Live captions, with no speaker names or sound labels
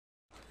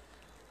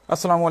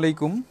আসসালামু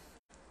আলাইকুম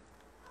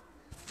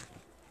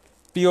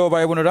প্রিয়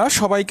ভাই বোনেরা,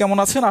 সবাই কেমন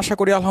আছেন? আশা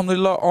করি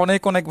আলহামদুলিল্লাহ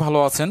অনেক অনেক ভালো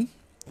আছেন।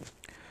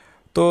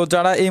 তো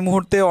যারা এই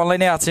মুহূর্তে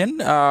অনলাইনে আছেন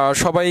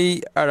সবাই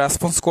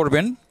রেসপন্স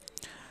করবেন।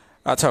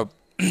 আচ্ছা,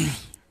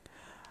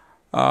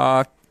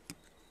 আহ,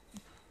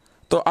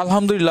 তো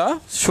আলহামদুলিল্লাহ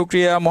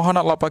শুক্রিয়া মহান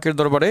আল্লাহ পাকের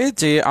দরবারে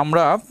যে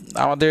আমরা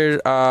আমাদের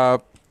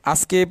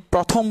আজকে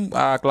প্রথম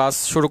ক্লাস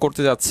শুরু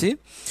করতে যাচ্ছি।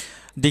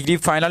 ডিগ্রি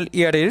ফাইনাল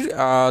ইয়ারের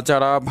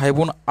যারা ভাই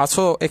বোন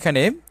আছো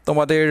এখানে,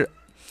 তোমাদের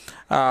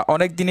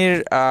অনেক দিনের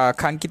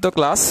কাঙ্ক্ষিত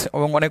ক্লাস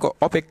এবং অনেক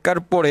অপেক্ষার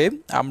পরে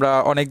আমরা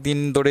অনেক দিন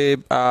ধরে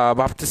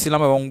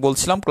ভাবতেছিলাম এবং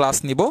বলছিলাম ক্লাস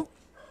নিব।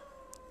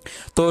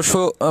 তো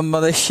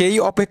মানে সেই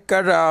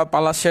অপেক্ষার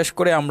পালা শেষ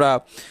করে আমরা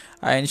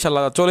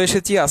ইনশাল্লাহ চলে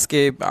এসেছি আজকে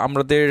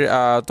আমাদের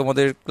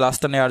তোমাদের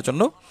ক্লাসটা নেওয়ার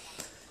জন্য।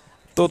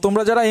 তো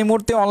তোমরা যারা এই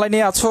মুহূর্তে অনলাইনে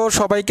আছো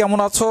সবাই কেমন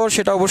আছো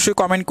সেটা অবশ্যই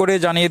কমেন্ট করে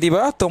জানিয়ে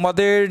দিবা।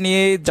 তোমাদের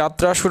নিয়ে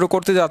যাত্রা শুরু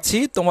করতে যাচ্ছি।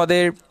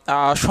 তোমাদের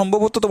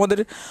সম্ভবত তোমাদের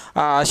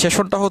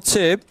সেশনটা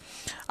হচ্ছে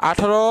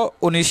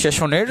 18-19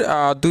 সেশনের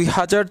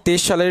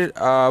 2023 সালের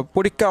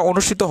পরীক্ষা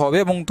অনুষ্ঠিত হবে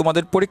এবং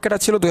তোমাদের পরীক্ষাটা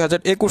ছিল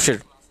 2021-এর।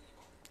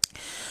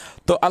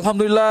 তো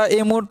আলহামদুলিল্লাহ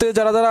এই মুহূর্তে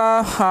যারা যারা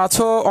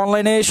আছো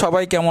অনলাইনে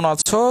সবাই কেমন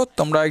আছো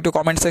তোমরা একটু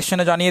কমেন্ট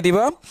সেকশনে জানিয়ে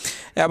দিবা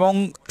এবং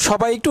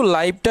সবাই একটু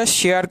লাইভটা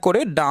শেয়ার করে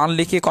ডান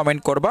লিখে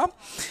কমেন্ট করবা।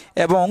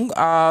 এবং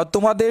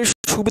তোমাদের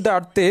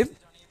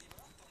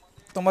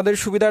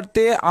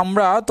সুবিধার্থে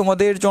আমরা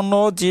তোমাদের জন্য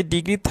যে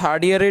ডিগ্রি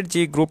থার্ড ইয়ারের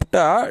যে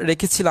গ্রুপটা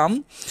রেখেছিলাম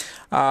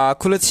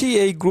খুলেছি,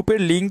 এই গ্রুপের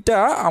লিঙ্কটা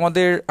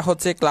আমাদের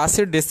হচ্ছে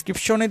ক্লাসের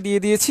ডেসক্রিপশনে দিয়ে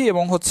দিয়েছি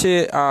এবং হচ্ছে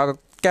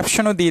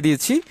ক্যাপশনও দিয়ে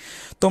দিয়েছি।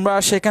 তোমরা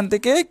সেখান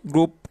থেকে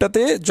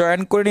গ্রুপটাতে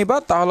জয়েন করে নিবা,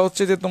 তাহলে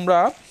হচ্ছে যে তোমরা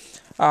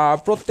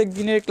প্রত্যেক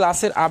দিনের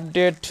ক্লাসের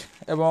আপডেট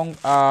এবং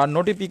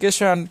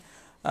নোটিফিকেশান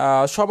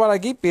সবার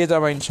আগেই পেয়ে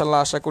যাবা ইনশাল্লাহ।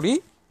 আশা করি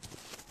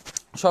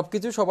সব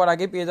কিছু সবার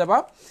আগে পেয়ে যাবা।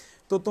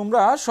 তো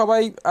তোমরা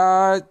সবাই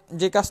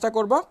যে কাজটা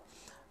করবা,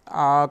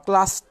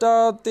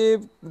 ক্লাসটাতে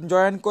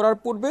জয়েন করার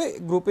পূর্বে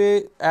গ্রুপে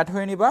অ্যাড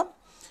হয়ে নিবা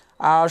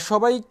আর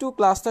সবাই একটু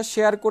ক্লাসটা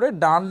শেয়ার করে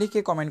ডান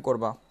লিখে কমেন্ট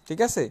করবা,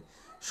 ঠিক আছে?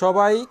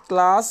 সবাই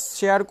ক্লাস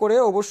শেয়ার করে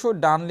অবশ্যই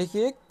ডান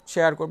লিখে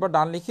শেয়ার করবা।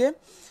 ডান লিখে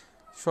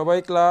সবাই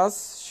ক্লাস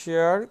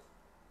শেয়ার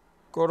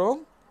করো,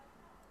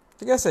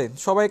 ঠিক আছে?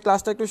 সবাই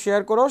ক্লাসটা একটু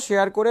শেয়ার করো,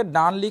 শেয়ার করে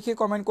ডান লিখে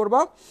কমেন্ট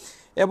করবা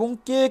এবং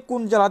কে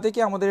কোন জেলা থেকে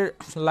আমাদের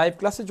লাইভ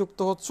ক্লাসে যুক্ত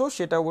হচ্ছ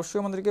সেটা অবশ্যই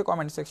আমাদেরকে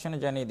কমেন্ট সেকশনে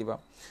জানিয়ে দিবা।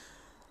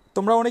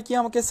 তোমরা অনেকেই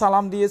আমাকে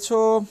সালাম দিয়েছো,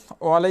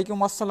 ওয়ালাইকুম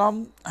আসসালাম।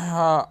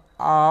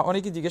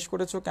 অনেকেই জিজ্ঞেস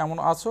করেছো কেমন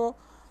আছো,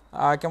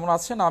 কেমন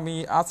আছেন? আমি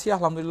আছি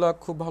আলহামদুলিল্লাহ,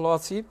 খুব ভালো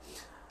আছি,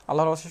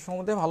 আল্লাহর অশেষ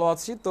রহমতে ভালো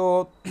আছি। তো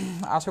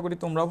আশা করি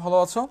তোমরাও ভালো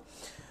আছো।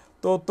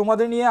 তো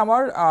তোমাদের নিয়ে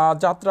আমার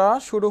যাত্রা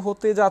শুরু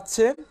হতে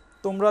যাচ্ছে।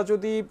 তোমরা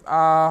যদি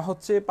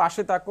হচ্ছে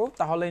পাশে থাকো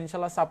তাহলে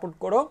ইনশাল্লাহ সাপোর্ট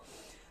করো,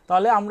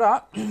 তাহলে আমরা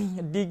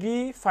ডিগ্রি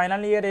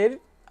ফাইনাল ইয়ারের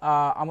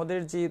আমাদের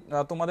যে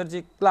তোমাদের যে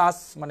ক্লাস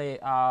মানে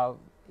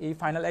এই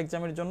ফাইনাল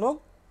এক্সামের জন্য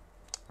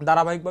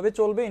ধারাবাহিকভাবে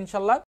চলবে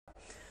ইনশাল্লাহ।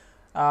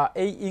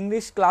 এই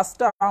ইংলিশ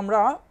ক্লাসটা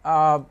আমরা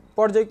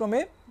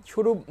পর্যায়ক্রমে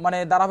শুরু মানে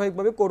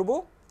ধারাবাহিকভাবে করব,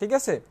 ঠিক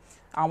আছে?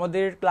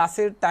 আমাদের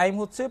ক্লাসের টাইম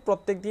হচ্ছে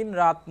প্রত্যেক দিন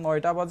রাত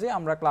 9টা বাজে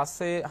আমরা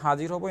ক্লাসে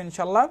হাজির হব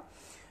ইনশাল্লাহ।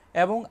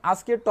 এবং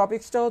আজকের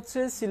টপিকসটা হচ্ছে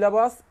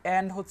সিলেবাস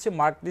অ্যান্ড হচ্ছে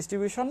মার্ক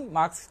ডিস্ট্রিবিউশন।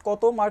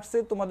 কত মার্কসে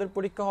তোমাদের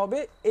পরীক্ষা হবে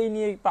এই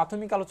নিয়ে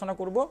প্রাথমিক আলোচনা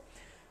করব,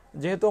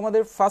 যেহেতু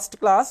আমাদের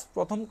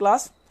প্রথম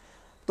ক্লাস।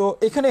 তো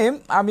এখানে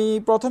আমি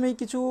প্রথমেই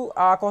কিছু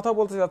কথা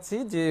বলতে চাচ্ছি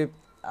যে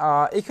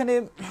এখানে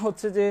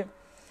হচ্ছে যে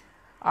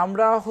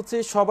আমরা হচ্ছে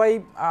সবাই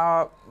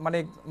মানে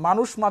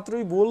মানুষ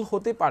মাত্রই ভুল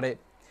হতে পারে।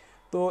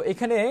 তো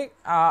এখানে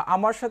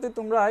আমার সাথে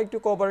তোমরা একটু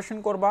কোঅপারেশন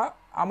করবা।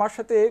 আমার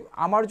সাথে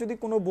আমার যদি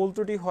কোনো ভুল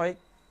ত্রুটি হয়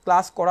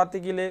ক্লাস করাতে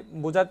গেলে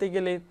বোঝাতে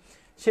গেলে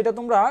সেটা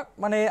তোমরা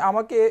মানে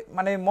আমাকে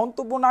মানে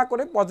মন্তব্য না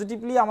করে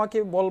পজিটিভলি আমাকে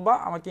বলবা,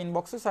 আমাকে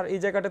ইনবক্সে, স্যার এই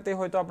জায়গাটাতে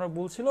হয়তো আপনার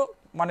ভুল ছিল,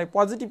 মানে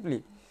পজিটিভলি,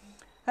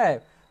 হ্যাঁ।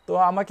 তো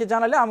আমাকে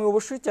জানালে আমি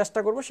অবশ্যই চেষ্টা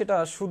করব সেটা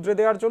শুধরে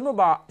দেওয়ার জন্য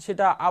বা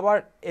সেটা আবার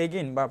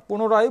এগেইন বা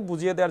পুনরায়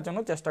বুঝিয়ে দেওয়ার জন্য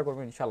চেষ্টা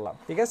করবো ইনশাল্লাহ,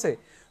 ঠিক আছে?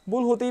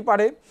 ভুল হতেই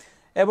পারে।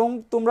 এবং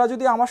তোমরা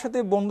যদি আমার সাথে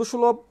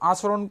বন্ধুসুলভ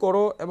আচরণ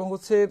করো এবং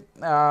হচ্ছে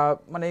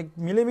মানে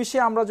মিলেমিশে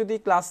আমরা যদি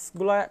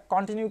ক্লাসগুলো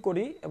কন্টিনিউ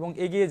করি এবং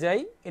এগিয়ে যাই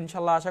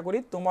ইনশাল্লাহ, আশা করি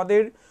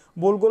তোমাদের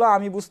ভুলগুলো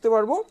আমি বুঝতে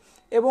পারবো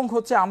এবং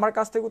হচ্ছে আমার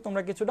কাছ থেকেও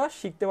তোমরা কিছুটা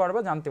শিখতে পারবে,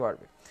 জানতে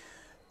পারবে।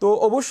 তো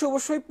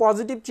অবশ্যই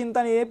পজিটিভ চিন্তা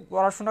নিয়ে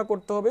পড়াশোনা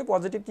করতে হবে,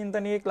 পজিটিভ চিন্তা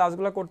নিয়ে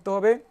ক্লাসগুলো করতে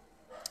হবে।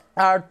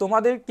 আর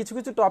তোমাদের কিছু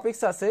কিছু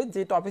টপিকস আছে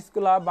যে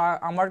টপিকসগুলো বা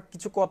আমার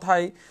কিছু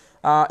কথাই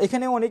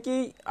এখানে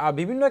অনেকেই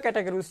বিভিন্ন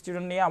ক্যাটাগরির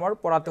স্টুডেন্ট নিয়ে আমার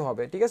পড়াতে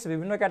হবে, ঠিক আছে?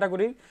 বিভিন্ন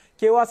ক্যাটাগরির,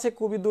 কেউ আছে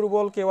খুবই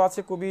দুর্বল, কেউ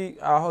আছে খুবই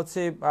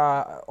হচ্ছে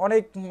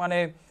অনেক মানে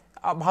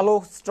ভালো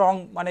স্ট্রং,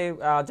 মানে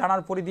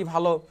জানার পরিধি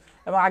ভালো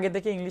এবং আগে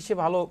থেকে ইংলিশে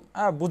ভালো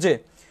বুঝে।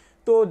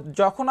 তো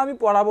যখন আমি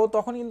পড়াবো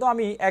তখন কিন্তু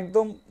আমি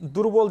একদম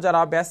দুর্বল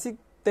যারা বেসিক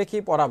থেকে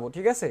পড়াবো,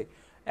 ঠিক আছে?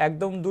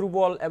 একদম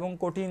দুর্বল এবং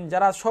কঠিন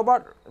যারা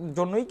সবার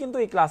জন্যই কিন্তু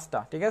এই ক্লাসটা,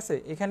 ঠিক আছে?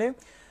 এখানে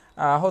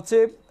হচ্ছে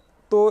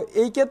তো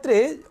এই ক্ষেত্রে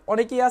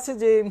অনেকেই আছে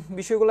যে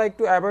বিষয়গুলো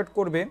একটু অ্যাভয়েড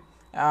করবে,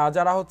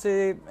 যারা হচ্ছে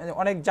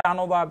অনেক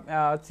জানো বা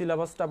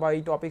সিলেবাসটা বা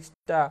এই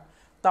টপিক্সটা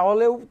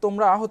তাহলেও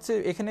তোমরা হচ্ছে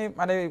এখানে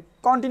মানে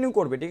কন্টিনিউ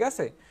করবে, ঠিক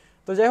আছে।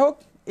 তো যাই হোক,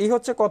 এই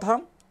হচ্ছে কথা।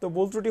 তো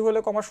ভুল ত্রুটি হলে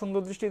ক্ষমা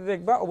সুন্দর দৃষ্টিতে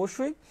দেখবা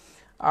অবশ্যই।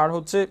 আর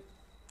হচ্ছে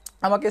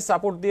আমাকে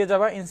সাপোর্ট দিয়ে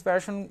যাবা,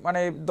 ইন্সপিরেশন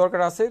মানে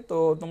দরকার আছে। তো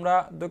তোমরা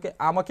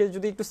আমাকে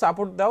যদি একটু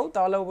সাপোর্ট দাও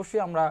তাহলে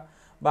অবশ্যই আমরা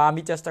বা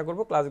আমি চেষ্টা করব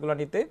ক্লাসগুলো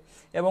নিতে।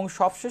 এবং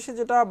সবশেষে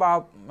যেটা বা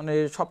মানে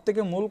সব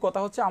থেকে মূল কথা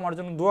হচ্ছে আমার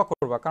জন্য দোয়া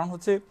করবা। কারণ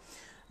হচ্ছে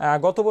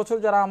গত বছর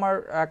যারা আমার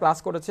ক্লাস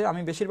করেছে,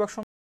 আমি বেশিরভাগ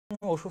সময়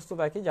অসুস্থ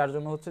থাকি, যার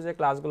জন্য হচ্ছে যে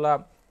ক্লাসগুলা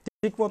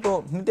ঠিক মতো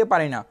নিতে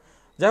পারি না।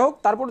 যাই হোক,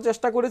 তারপর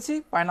চেষ্টা করেছি,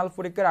 ফাইনাল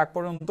পরীক্ষার আগ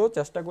পর্যন্ত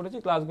চেষ্টা করেছি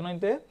ক্লাসগুলো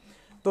নিতে।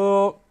 তো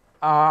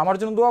আমার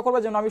জন্য দোয়া করবা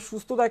যেন আমি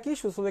সুস্থ থাকি,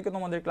 সুস্থ থেকে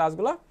তোমাদের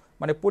ক্লাসগুলো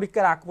মানে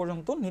পরীক্ষার আগ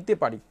পর্যন্ত নিতে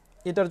পারি,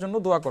 এটার জন্য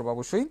দোয়া করবা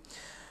অবশ্যই।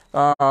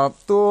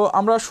 তো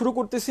আমরা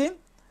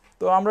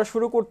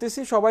শুরু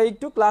করতেছি। সবাই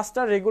একটু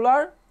ক্লাসটা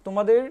রেগুলার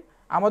তোমাদের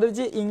আমাদের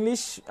যে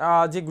ইংলিশ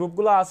যে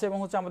গ্রুপগুলো আছে এবং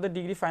হচ্ছে আমাদের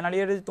ডিগ্রি ফাইনাল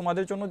ইয়ারে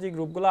তোমাদের জন্য যে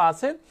গ্রুপগুলো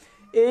আছে,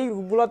 এই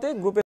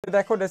গ্রুপে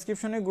দেখো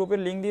ডেসক্রিপশনে গ্রুপের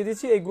লিঙ্ক দিয়ে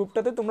দিচ্ছি। এই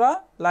গ্রুপটাতে তোমরা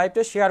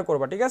লাইভটা শেয়ার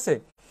করবা, ঠিক আছে।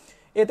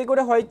 এতে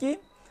করে হয় কি,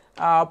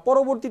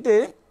 পরবর্তীতে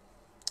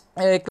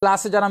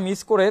ক্লাসে যারা মিস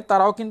করে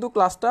তারাও কিন্তু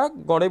ক্লাসটা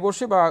ঘরে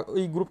বসে বা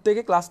ওই গ্রুপ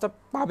থেকে ক্লাসটা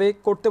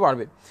করতে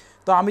পারবে।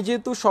 তো আমি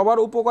যেহেতু সবার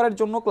উপকারের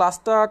জন্য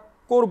ক্লাসটা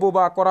করব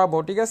বা করাবো,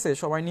 ঠিক আছে,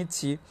 সবাই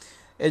নিচ্ছি,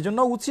 এই জন্য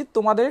উচিত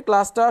তোমাদের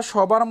ক্লাসটা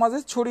সবার মাঝে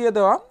ছড়িয়ে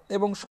দেওয়া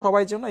এবং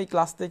সবাই যেন এই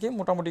ক্লাস থেকে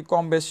মোটামুটি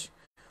কম বেশ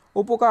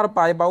উপকার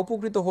পায় বা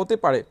উপকৃত হতে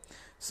পারে।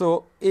 সো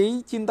এই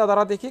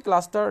চিন্তাধারা দেখে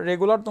ক্লাসটা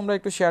রেগুলার তোমরা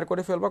একটু শেয়ার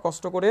করে ফেলবা,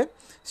 কষ্ট করে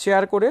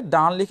শেয়ার করে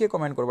ডান লিখে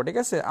কমেন্ট করবা, ঠিক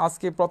আছে।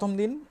 আজকে প্রথম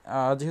দিন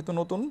যেহেতু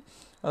নতুন,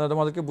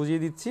 তোমাদেরকে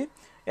বুঝিয়ে দিচ্ছি।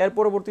 এর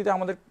পরবর্তীতে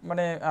আমাদের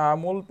মানে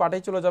মূল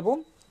পাঠেই চলে যাব।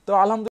 তো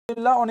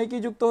আলহামদুলিল্লাহ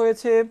অনেকেই যুক্ত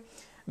হয়েছে,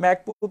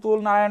 ম্যাকপুতুল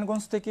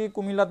নারায়ণগঞ্জ থেকে,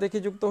 কুমিল্লা থেকে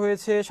যুক্ত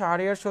হয়েছে,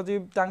 শাহরিয়ার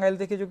সজীব টাঙ্গাইল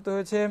থেকে যুক্ত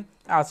হয়েছে।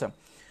 আচ্ছা,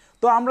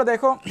 তো আমরা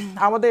দেখো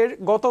আমাদের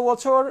গত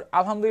বছর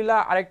আলহামদুলিল্লাহ,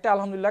 আরেকটা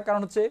আলহামদুলিল্লাহ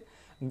কারণ হচ্ছে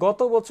গত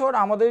বছর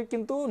আমাদের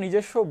কিন্তু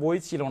নিজস্ব বই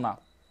ছিল না,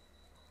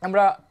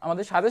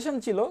 আমাদের সাজেশন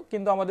ছিল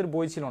কিন্তু আমাদের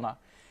বই ছিল না।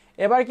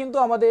 এবার কিন্তু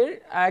আমাদের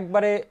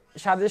একবারে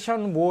সাজেশন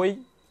বই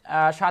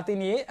সাথে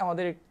নিয়ে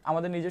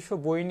আমাদের নিজস্ব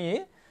বই নিয়ে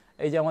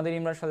এই যে আমাদের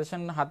ইমরান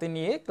সাজেশন হাতে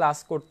নিয়ে ক্লাস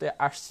করতে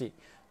আসছি।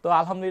 তো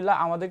আলহামদুলিল্লাহ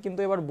আমাদের কিন্তু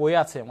এবার বই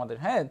আছে আমাদের,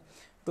 হ্যাঁ।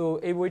 তো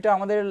এই বইটা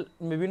আমাদের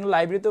বিভিন্ন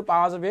লাইব্রেরিতেও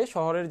পাওয়া যাবে,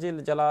 শহরের যে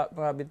জেলা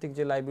ভিত্তিক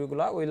যে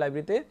লাইব্রেরিগুলো, ওই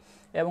লাইব্রেরিতে,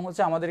 এবং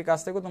হচ্ছে আমাদের কাছ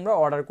থেকেও তোমরা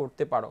অর্ডার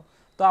করতে পারো।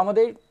 তো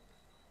আমাদের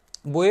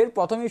বইয়ের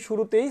প্রথমেই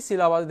শুরুতেই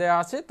সিলেবাস দেওয়া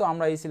আছে, তো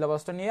আমরা এই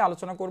সিলেবাসটা নিয়ে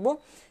আলোচনা করব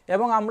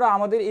এবং আমরা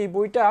আমাদের এই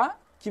বইটা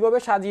কিভাবে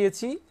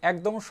সাজিয়েছি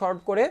একদম শর্ট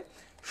করে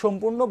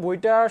সম্পূর্ণ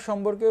বইটা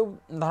সম্পর্কে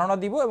ধারণা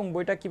দিব এবং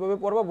বইটা কিভাবে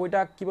পড়বা, বইটা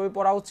কিভাবে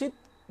পড়া উচিত,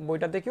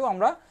 বইটা থেকেও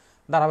আমরা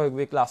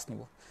ধারাবাহিকভাবে ক্লাস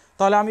নিব।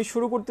 তাহলে আমি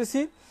শুরু করতেছি।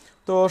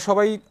 তো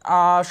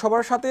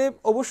সবার সাথে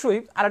অবশ্যই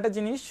আরেকটা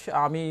জিনিস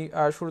আমি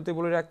শুরুতে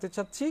বলে রাখতে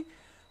চাচ্ছি,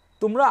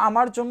 তোমরা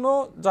আমার জন্য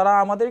যারা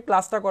আমাদের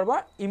ক্লাসটা করবা,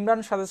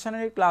 ইমরান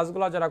সাজেশনের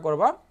ক্লাসগুলো যারা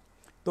করবা,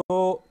 তো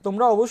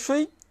তোমরা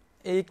অবশ্যই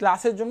এই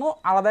ক্লাসের জন্য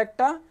আলাদা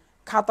একটা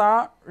খাতা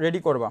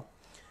রেডি করবা।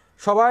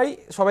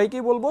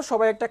 সবাইকেই বলবো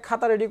সবাই একটা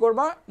খাতা রেডি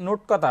করবা,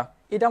 নোট খাতা।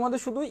 এটা আমাদের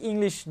শুধু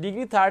ইংলিশ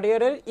ডিগ্রি থার্ড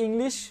ইয়ারের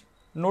ইংলিশ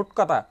নোট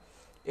খাতা,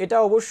 এটা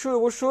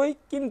অবশ্যই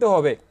কিনতে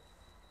হবে।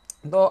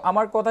 তো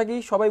আমার কথা কি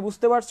সবাই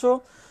বুঝতে পারছো?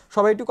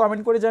 সবাই একটু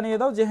কমেন্ট করে জানিয়ে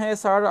দাও যে হ্যাঁ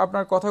স্যার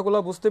আপনার কথাগুলো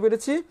বুঝতে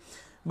পেরেছি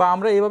বা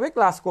আমরা এইভাবে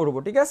ক্লাস করব,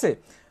 ঠিক আছে।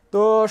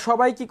 তো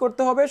সবাই কি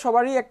করতে হবে,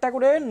 সবারই একটা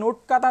করে নোট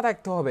খাতা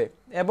থাকতে হবে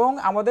এবং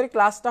আমাদের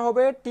ক্লাসটা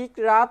হবে ঠিক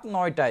রাত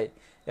 9টায়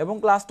এবং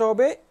ক্লাসটা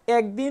হবে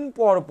একদিন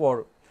পর পর।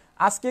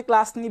 আজকে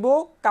ক্লাস নিব,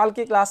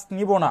 কালকে ক্লাস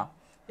নিব না,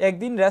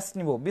 একদিন রেস্ট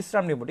নিব,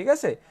 বিশ্রাম নিব, ঠিক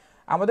আছে।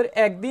 আমাদের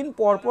একদিন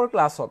পর পর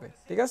ক্লাস হবে,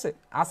 ঠিক আছে।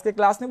 আজকে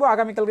ক্লাস নিব,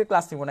 আগামীকালকে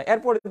ক্লাস নিব না,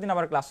 এরপরের দিন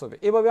আবার ক্লাস হবে,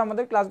 এভাবে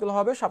আমাদের ক্লাসগুলো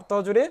হবে সপ্তাহ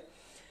জুড়ে।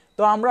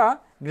 তো আমরা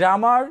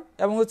গ্রামার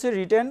এবং হচ্ছে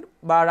রিটেন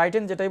বা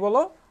রাইটেন যেটাই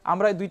বলো,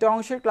 আমরা দুইটা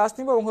অংশের ক্লাস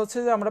নিব এবং হচ্ছে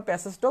যে আমরা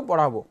প্যাসেজটাও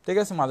পড়াবো, ঠিক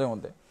আছে, মাঝে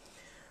মধ্যে।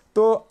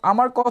 তো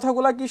আমার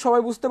কথাগুলো কি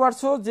সবাই বুঝতে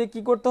পারছো যে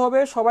কি করতে হবে?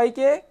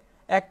 সবাইকে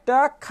একটা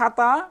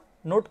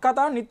নোট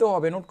খাতা নিতে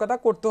হবে, নোট খাতা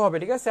করতে হবে,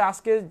 ঠিক আছে।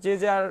 আজকে যে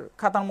যার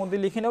খাতার মধ্যে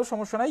লিখে নেও,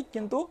 সমস্যা নাই।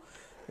 কিন্তু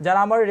যারা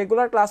আমার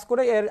রেগুলার ক্লাস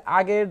করে এর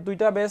আগের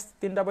 2টা ব্যাচ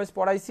 3টা ব্যাচ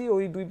পড়াইছি,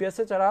 ওই 2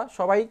 ব্যাচে যারা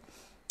সবাই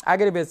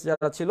আগের ব্যাচ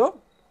যারা ছিল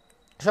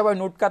সবাই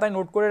নোট খাতায়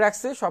নোট করে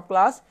রাখছে সব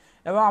ক্লাস।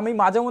 এবং আমি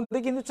মাঝে মধ্যে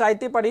কিন্তু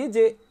চাইতে পারি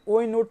যে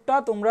ওই নোটটা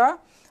তোমরা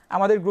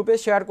আমাদের গ্রুপে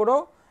শেয়ার করো,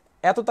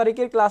 এত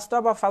তারিখের ক্লাসটা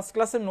বা ফার্স্ট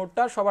ক্লাসের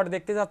নোটটা সবার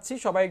দেখতে যাচ্ছি,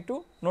 সবাই একটু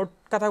নোট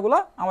খাতাগুলো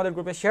আমাদের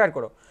গ্রুপে শেয়ার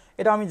করো।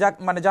 এটা আমি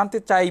জানতে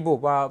চাইবো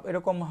বা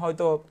এরকম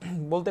হয়তো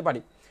বলতে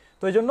পারি।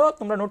 তো এই জন্য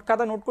তোমরা নোট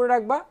খাতা নোট করে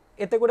রাখবা,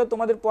 এতে করে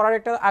তোমাদের পড়ার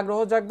একটা আগ্রহ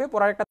জাগবে,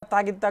 পড়ার একটা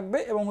তাগিদ থাকবে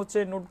এবং হচ্ছে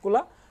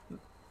নোটগুলো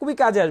খুবই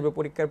কাজে আসবে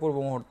পরীক্ষার পূর্ব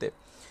মুহূর্তে।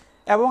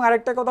 এবং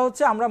আরেকটা কথা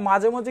হচ্ছে আমরা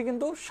মাঝে মাঝে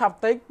কিন্তু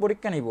সাপ্তাহিক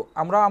পরীক্ষা নিব,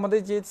 আমরা আমাদের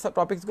যে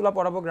টপিকসগুলো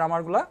পড়াবো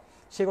গ্রামারগুলো,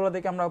 সেগুলো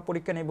দেখে আমরা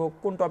পরীক্ষা নিব,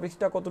 কোন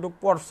টপিকসটা কতটুকু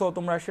পড়ছো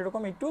তোমরা,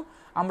 সেরকম একটু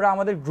আমরা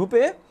আমাদের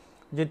গ্রুপে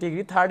যে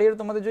ডিগ্রি থার্ড ইয়ার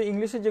তোমাদের যে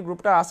ইংলিশের যে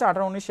গ্রুপটা আছে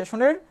 18-19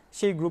 সেশনের,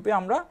 সেই গ্রুপে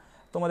আমরা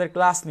তোমাদের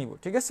ক্লাস নিব,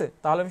 ঠিক আছে।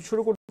 তাহলে আমি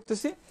শুরু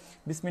করতেছি।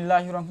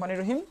 বিসমিল্লাহির রহমানির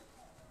রহিম।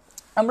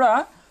 আমরা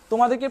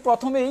তোমাদেরকে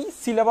প্রথমেই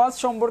সিলেবাস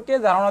সম্পর্কে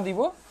ধারণা দিব।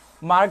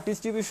 মার্ক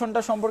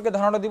ডিস্ট্রিবিউশনটা সম্পর্কে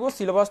ধারণা দিব,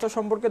 সিলেবাসটা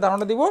সম্পর্কে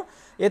ধারণা দিব,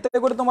 এতে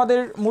করে তোমাদের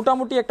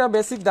মোটামুটি একটা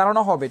বেসিক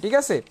ধারণা হবে, ঠিক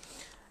আছে।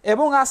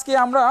 এবং আজকে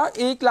আমরা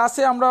এই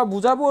ক্লাসে আমরা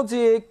বুঝাবো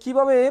যে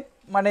কিভাবে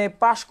মানে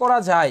পাস করা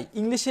যায়,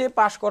 ইংলিশে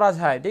পাস করা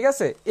যায়, ঠিক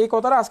আছে, এই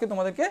কথাটা আজকে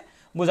তোমাদেরকে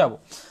বুঝাবো।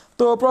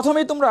 তো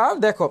প্রথমেই তোমরা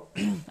দেখো,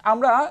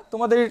 আমরা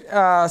তোমাদের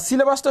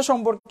সিলেবাসটা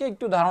সম্পর্কে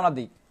একটু ধারণা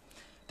দিই,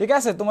 ঠিক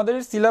আছে, তোমাদের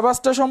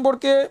সিলেবাসটা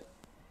সম্পর্কে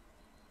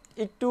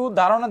একটু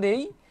ধারণা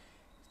দেই।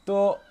 তো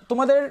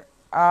তোমাদের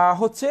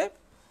হচ্ছে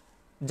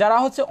যারা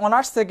হচ্ছে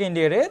অনার্স সেকেন্ড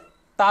ইয়ারে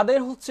তাদের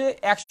হচ্ছে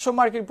 100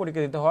 মার্কের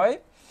পরীক্ষা দিতে হয়,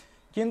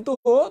 কিন্তু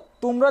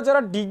তোমরা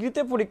যারা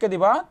ডিগ্রিতে পরীক্ষা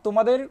দিবা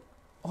তোমাদের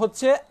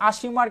হচ্ছে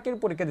 80 মার্কের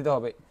পরীক্ষা দিতে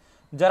হবে।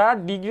 যারা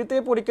ডিগ্রিতে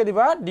পরীক্ষা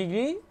দিবা,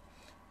 ডিগ্রি,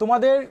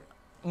 তোমাদের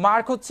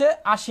মার্ক হচ্ছে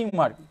 80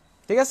 মার্ক,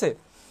 ঠিক আছে।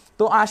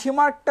 তো 80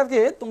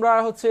 মার্কটাকে তোমরা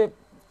হচ্ছে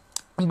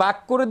ভাগ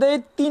করে দেয়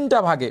 3টা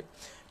ভাগে,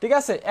 ঠিক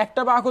আছে।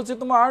 একটা ভাগ হচ্ছে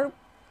তোমার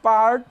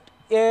পার্ট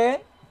এ,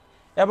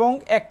 এবং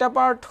একটা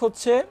পার্ট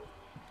হচ্ছে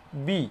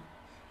বি,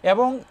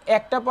 এবং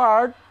একটা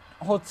পার্ট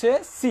হচ্ছে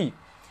সি।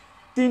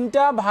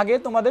 3টা ভাগে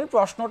তোমাদের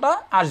প্রশ্নটা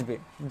আসবে।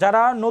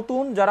 যারা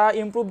নতুন, যারা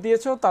ইমপ্রুভ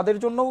দিয়েছো তাদের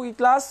জন্য এই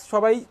ক্লাস,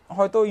 সবাই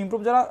হয়তো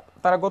ইমপ্রুভ যারা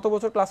তারা গত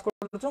বছর ক্লাস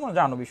করেছো মানে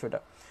জানো বিষয়টা।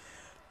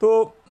 তো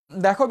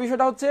দেখো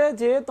বিষয়টা হচ্ছে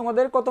যে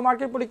তোমাদের কত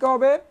মার্কের পরীক্ষা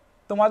হবে,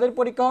 তোমাদের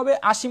পরীক্ষা হবে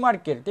 80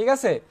 মার্কের, ঠিক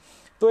আছে।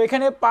 তো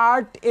এখানে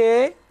পার্ট এ,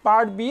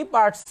 পার্ট বি,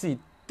 পার্ট সি,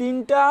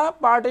 3টা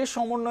পার্টের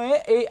সমন্বয়ে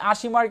এই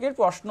 80 মার্কের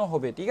প্রশ্ন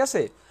হবে, ঠিক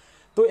আছে।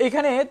 তো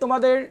এখানে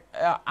তোমাদের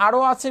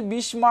আরও আছে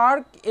 20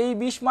 মার্ক, এই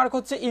 20 মার্ক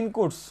হচ্ছে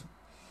ইনকোর্স।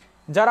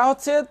 যারা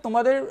হচ্ছে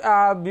তোমাদের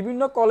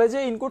বিভিন্ন কলেজে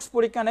ইনকোর্স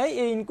পরীক্ষা নেয়,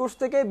 এই ইনকোর্স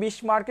থেকে 20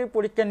 মার্কের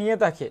পরীক্ষা নিয়ে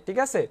থাকে, ঠিক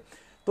আছে।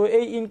 তো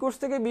এই ইনকোর্স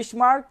থেকে 20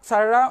 মার্ক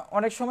স্যাররা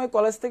অনেক সময়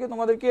কলেজ থেকে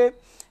তোমাদেরকে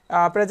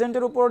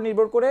প্রেজেন্টের উপর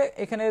নির্ভর করে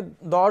এখানে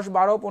 10,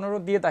 12, 15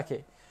 দিয়ে থাকে।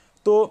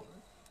 তো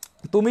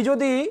তুমি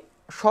যদি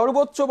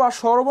সর্বোচ্চ বা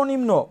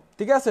সর্বনিম্ন,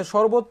 ঠিক আছে,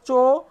 সর্বোচ্চ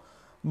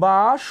বা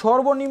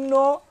সর্বনিম্ন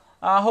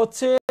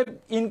হচ্ছে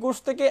ইনকোর্স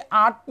থেকে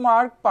 8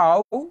 মার্ক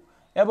পাও,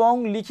 এবং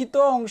লিখিত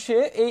অংশে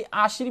এই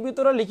 80-র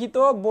ভিতরে লিখিত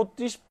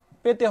 32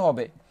 পেতে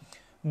হবে।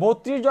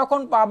 32 যখন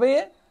পাবে,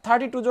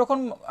 32 যখন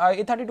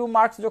এই 32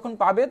 মার্কস যখন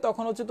পাবে,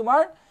 তখন হচ্ছে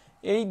তোমার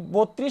এই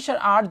 32 আর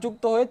 8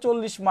 যুক্ত হয়ে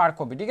 40 মার্ক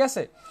হবে, ঠিক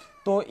আছে।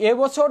 তো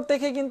এবছর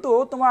থেকে কিন্তু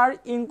তোমার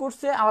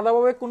ইনকোর্সে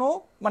আলাদাভাবে কোনো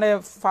মানে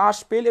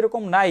ফার্স্ট ফেল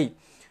এরকম নাই,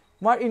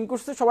 তোমার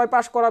ইনকোর্সে সবাই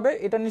পাস করাবে,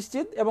 এটা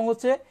নিশ্চিত। এবং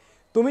হচ্ছে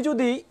তুমি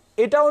যদি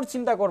এটাও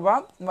চিন্তা করবা,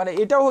 মানে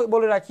এটাও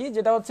বলে রাখি,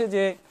 যেটা হচ্ছে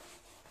যে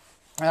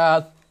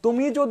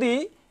তুমি যদি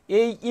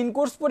এই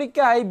ইনকোর্স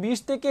পরীক্ষায় 20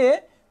 থেকে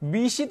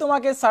 20ই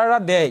তোমাকে স্যাররা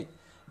দেয়,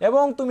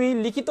 এবং তুমি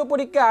লিখিত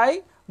পরীক্ষায়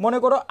মনে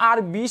করো আর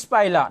 20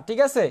 পাইলা, ঠিক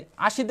আছে,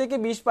 80 থেকে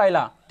 20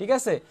 পাইলা, ঠিক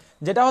আছে,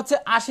 যেটা হচ্ছে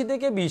 80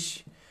 থেকে 20,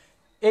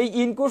 এই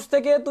ইনকোর্স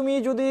থেকে তুমি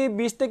যদি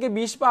 20 থেকে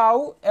 20 পাও,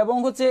 এবং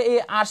হচ্ছে এই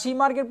 80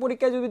 মার্কের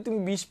পরীক্ষায় যদি তুমি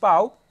 20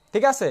 পাও,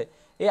 ঠিক আছে,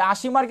 এই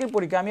 80 মার্কের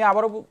পরীক্ষা, আমি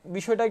আবারও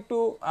বিষয়টা একটু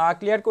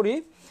ক্লিয়ার করি,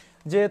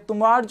 যে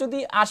তোমার যদি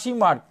 80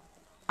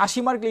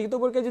 মার্ক লিখিত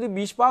পরীক্ষায় যদি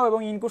 20 পাও এবং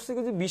ইনকোর্স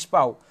থেকে যদি 20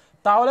 পাও,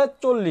 তাহলে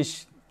 40,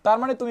 তার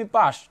মানে তুমি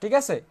পাস, ঠিক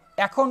আছে।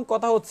 এখন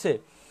কথা হচ্ছে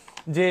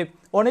যে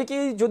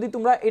অনেকেই যদি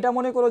তোমরা এটা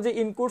মনে করো যে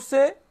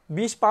ইনকোর্সে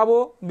 20 পাবো,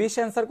 20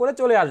 অ্যান্সার করে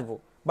চলে আসবো,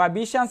 বা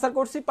 20 অ্যান্সার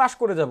করছি পাস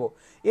করে যাব,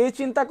 এই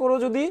চিন্তা করো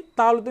যদি,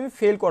 তাহলে তুমি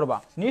ফেল করবা,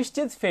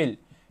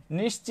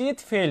 নিশ্চিত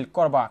ফেল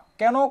করবা।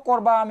 কেন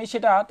করবা আমি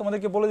সেটা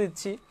তোমাদেরকে বলে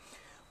দিচ্ছি।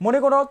 মনে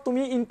করো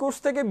তুমি ইনকোর্স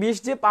থেকে 20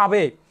 যে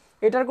পাবে,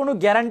 এটার কোনো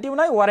গ্যারান্টিও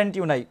নাই,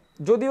 ওয়ারেন্টিও নাই।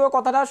 যদিও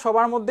কথাটা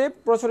সবার মধ্যে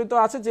প্রচলিত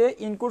আছে যে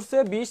ইনকোর্সে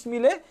 20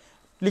 মিলে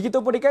লিখিত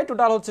পরীক্ষায়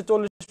টোটাল হচ্ছে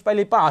 40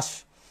 পাইলে পাস,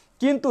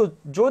 কিন্তু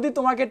যদি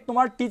তোমাকে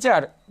তোমার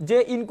টিচার যে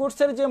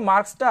ইনকোর্সের যে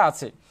মার্কসটা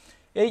আছে,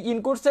 এই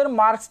ইনকোর্সের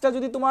মার্কসটা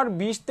যদি তোমার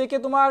 20 থেকে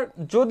তোমার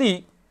যদি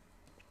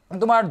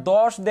তোমার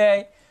 10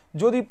 দেয়,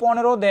 যদি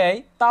 15 দেয়,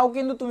 তাও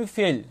কিন্তু তুমি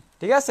ফেল,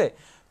 ঠিক আছে।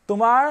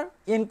 তোমার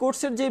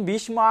ইনকোর্সের যে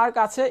 20 মার্ক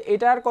আছে,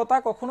 এটার কথা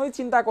কখনোই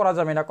চিন্তা করা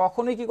যাবে না,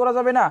 কখনোই কি করা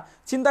যাবে না,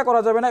 চিন্তা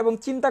করা যাবে না, এবং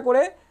চিন্তা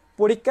করে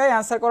পরীক্ষায়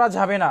অ্যান্সার করা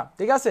যাবে না,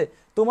 ঠিক আছে।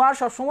 তোমার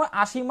সবসময়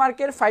 80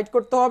 মার্কের ফাইট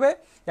করতে হবে।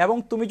 এবং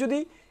তুমি যদি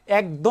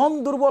একদম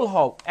দুর্বল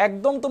হও,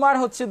 একদম তোমার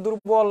হচ্ছে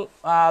দুর্বল,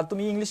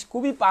 তুমি ইংলিশ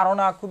খুবই পারো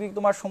না, খুবই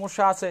তোমার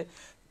সমস্যা আছে,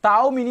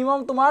 তাও মিনিমাম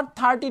তোমার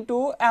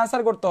 32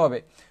 অ্যান্সার করতে হবে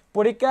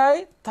পরীক্ষায়।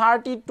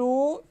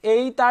 32,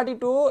 এই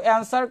 32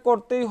 অ্যান্সার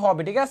করতেই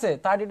হবে, ঠিক আছে।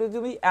 32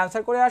 তুমি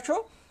অ্যান্সার করে আসো,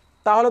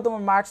 তাহলে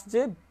তোমার মার্কস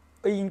যে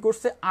এই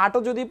ইনকোর্সে 8ও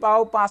যদি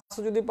পাও, 5ও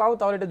যদি পাও,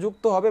 তাহলে এটা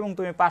যুক্ত হবে এবং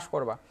তুমি পাস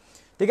করবা,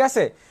 ঠিক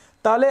আছে।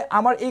 তাহলে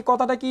আমার এই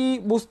কথাটা কি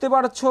বুঝতে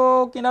পারছো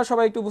কিনা,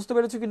 সবাই একটু বুঝতে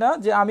পেরেছো কিনা,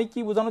 যে আমি কি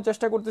বোঝানোর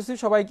চেষ্টা করতেছি,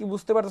 সবাই কি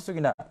বুঝতে পারছো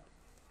কিনা।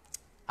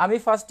 আমি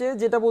ফার্স্টে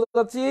যেটা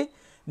বোঝাচ্ছি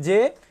যে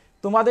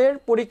তোমাদের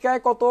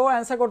পরীক্ষায় কত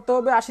অ্যান্সার করতে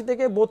হবে, 80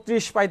 থেকে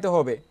 32 পাইতে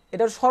হবে,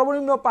 এটার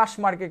সর্বনিম্ন পাস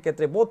মার্কের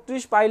ক্ষেত্রে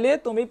 32 পাইলে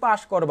তুমি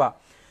পাস করবা।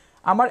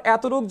 আমার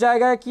এতটুক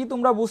জায়গায় কি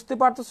তোমরা বুঝতে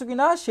পারতেছো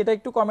কিনা সেটা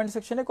একটু কমেন্ট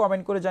সেকশনে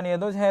কমেন্ট করে জানিয়ে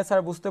দাও, হ্যাঁ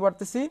স্যার বুঝতে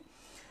পারতেছি।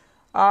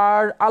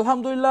 আর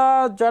আলহামদুলিল্লাহ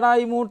যারা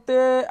এই মুহূর্তে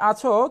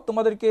আছো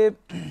তোমাদেরকে,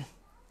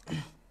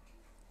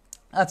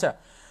 আচ্ছা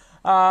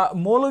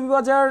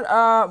মৌলভীবাজার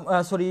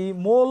সরি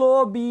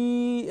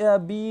মৌলভীবাজারি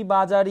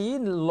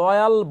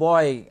লয়াল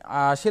বয়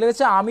সে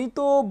লিখেছে আমি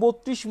তো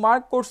 32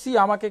 মার্ক করছি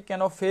আমাকে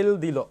কেন ফেল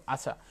দিল।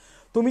 আচ্ছা,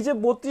 তুমি যে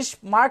 32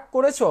 মার্ক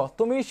করেছো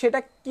তুমি সেটা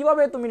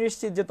কিভাবে তুমি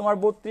নিশ্চিত যে তোমার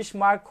 32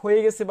 মার্ক হয়ে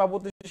গেছে বা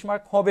 32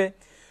 মার্ক হবে?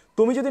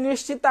 তুমি যদি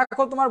নিশ্চিত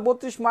থাকো তোমার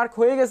 32 মার্ক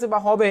হয়ে গেছে বা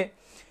হবে,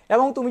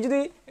 এবং তুমি যদি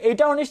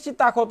এটাও নিশ্চিত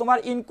থাকো তোমার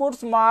ইনকোর্স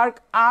মার্ক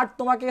 8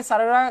 তোমাকে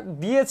স্যারেরা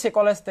দিয়েছে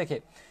কলেজ থেকে,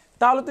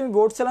 তাহলে তুমি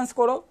বোর্ড চ্যালেঞ্জ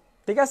করো,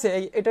 ঠিক আছে,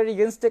 এটার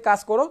এগেনস্টে কাজ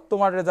করো,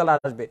 তোমার রেজাল্ট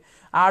আসবে।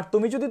 আর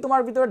তুমি যদি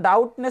তোমার ভিতরে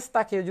ডাউটনেস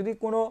থাকে, যদি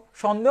কোনো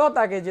সন্দেহ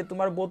থাকে যে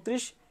তোমার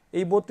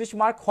 32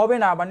 মার্ক হবে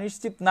না বা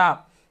নিশ্চিত না,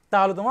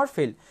 তাহলে তোমার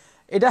ফেল।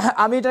 এটা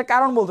আমি এটার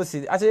কারণ বলতেছি।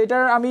 আচ্ছা,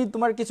 এটার আমি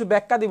তোমার কিছু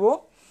ব্যাখ্যা দিব।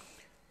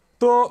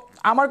 তো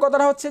আমার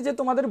কথাটা হচ্ছে যে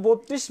তোমাদের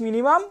 32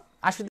 মিনিমাম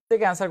 80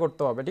 থেকে অ্যান্সার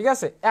করতে হবে, ঠিক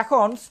আছে।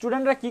 এখন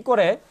স্টুডেন্টরা কি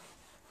করে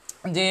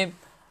যে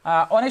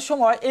অনেক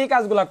সময় এই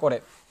কাজগুলা করে,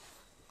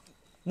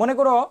 মনে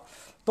করো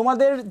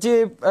তোমাদের যে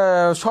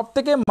সব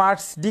থেকে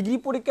মার্কস ডিগ্রি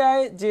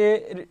পরীক্ষায় যে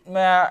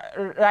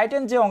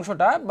রাইটেন যে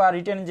অংশটা বা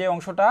রিটেন যে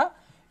অংশটা,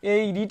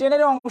 এই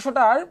রিটেনের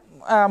অংশটার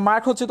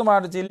মার্ক হচ্ছে তোমার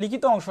যে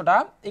লিখিত অংশটা,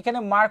 এখানে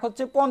মার্ক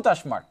হচ্ছে 50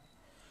 মার্ক।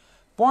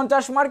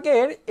 50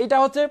 মার্কের এটা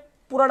হচ্ছে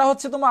পুরাটা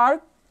হচ্ছে তোমার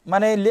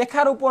মানে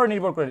লেখার উপর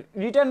নির্ভর করে।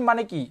 রিটেন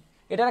মানে কি,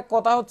 এটার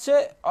কথা হচ্ছে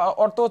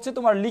অর্থ হচ্ছে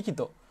তোমার লিখিত,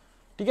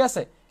 ঠিক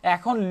আছে।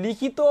 এখন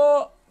লিখিত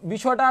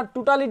বিষয়টা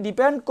টোটালি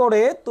ডিপেন্ড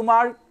করে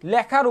তোমার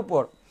লেখার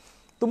উপর,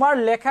 তোমার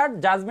লেখার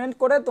জাজমেন্ট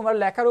করে, তোমার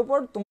লেখার উপর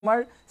তোমার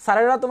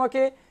স্যারেরা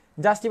তোমাকে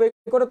জাস্টিফাই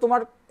করে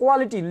তোমার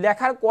কোয়ালিটি,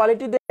 লেখার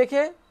কোয়ালিটি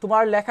দেখে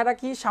তোমার লেখাটা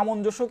কি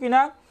সামঞ্জস্য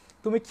কিনা,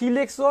 তুমি কি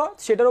লিখছো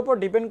সেটার উপর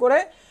ডিপেন্ড করে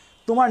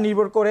তোমার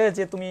নির্ভর করে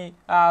যে তুমি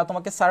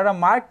তোমাকে স্যারেরা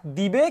মার্ক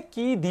দিবে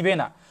কি দিবে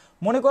না।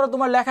 মনে করো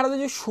তোমার লেখাটা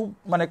যদি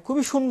মানে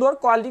খুবই সুন্দর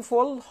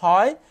কোয়ালিটিফুল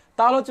হয়,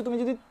 তাহলে হচ্ছে তুমি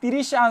যদি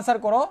 30 আনসার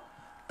করো,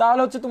 তাহলে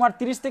হচ্ছে তোমার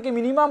 30 থেকে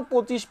মিনিমাম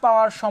 25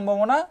 পাওয়ার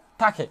সম্ভাবনা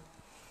থাকে।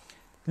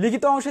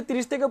 লিখিত অংশে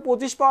 30 থেকে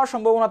 25 পাওয়ার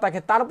সম্ভাবনা থাকে,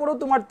 তারপরেও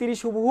তোমার 30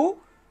 হুবহু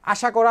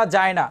আশা করা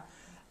যায় না।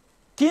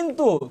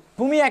 কিন্তু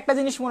তুমি একটা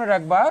জিনিস মনে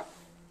রাখবা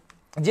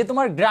যে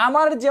তোমার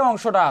গ্রামার যে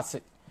অংশটা আছে,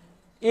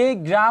 এই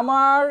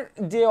গ্রামার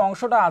যে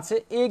অংশটা আছে,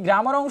 এই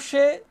গ্রামার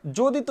অংশে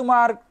যদি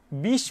তোমার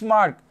 20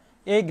 মার্ক,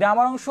 এই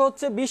গ্রামার অংশ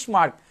হচ্ছে 20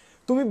 মার্ক,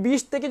 তুমি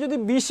 20 থেকে যদি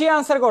 20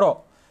 আনসার করো,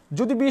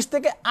 যদি 20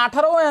 থেকে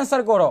 18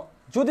 অ্যান্সার করো,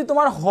 যদি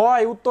তোমার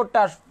হয়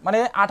উত্তরটা মানে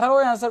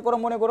 18 অ্যান্সার করো,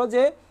 মনে করো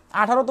যে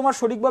 18 তোমার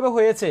সঠিকভাবে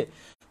হয়েছে,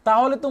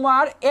 তাহলে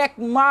তোমার 1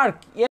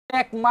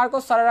 মার্কও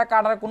স্যারেরা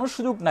কাটার কোনো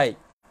সুযোগ নাই,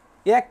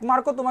 1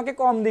 মার্কও তোমাকে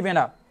কম দিবে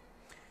না।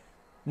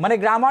 মানে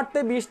গ্রামারতে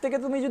 20 থেকে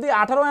তুমি যদি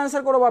 18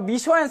 অ্যান্সার করো বা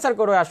 20ও অ্যান্সার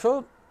করে আসো,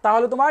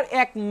 তাহলে তোমার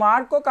 1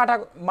 মার্কও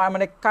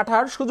মানে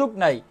কাটার সুযোগ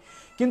নাই।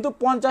 কিন্তু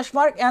 50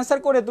 মার্ক অ্যান্সার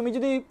করে তুমি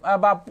যদি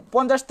বা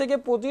 50 থেকে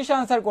 25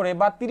 অ্যান্সার করে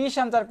বা 30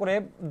 অ্যান্সার করে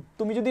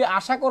তুমি যদি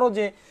আশা করো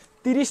যে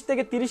 30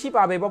 থেকে 30ই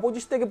পাবে বা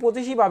 25 থেকে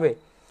 25ই পাবে,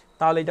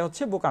 তাহলে এটা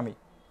হচ্ছে বোকামি।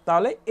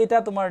 তাহলে এটা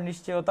তোমার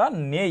নিশ্চয়তা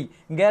নেই,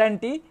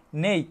 গ্যারান্টি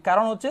নেই।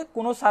 কারণ হচ্ছে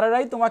কোনো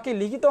স্যারেরাই তোমাকে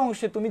লিখিত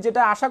অংশে তুমি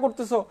যেটা আশা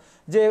করতেছো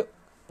যে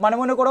মানে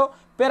মনে করো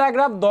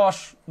প্যারাগ্রাফ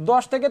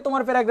 10 থেকে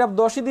তোমার প্যারাগ্রাফ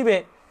 10ই দিবে,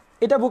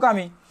 এটা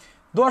বোকামি।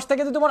 10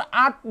 থেকে যদি তোমার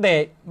 8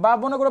 দেয় বা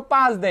মনে করো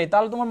 5 দেয়,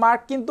 তাহলে তোমার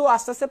মার্ক কিন্তু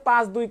আস্তে আস্তে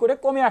 5-2 করে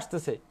কমে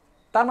আসতেছে।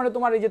 তার মানে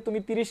তোমার এই যে তুমি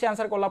 30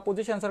 অ্যান্সার করলা,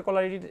 25 অ্যান্সার করলা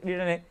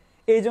রিটেনে,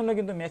 এই জন্য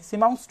কিন্তু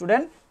ম্যাক্সিমাম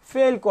স্টুডেন্ট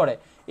ফেল করে।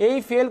 এই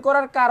ফেল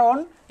করার কারণ,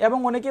 এবং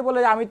অনেকে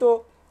বলে আমি তো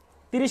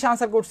 30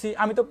 আনসার করছি,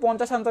 আমি তো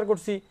 50 আনসার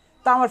করছি,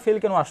 তা আমার ফেল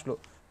কেন আসলো?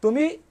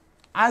 তুমি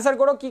আনসার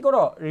করো, কি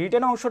করো,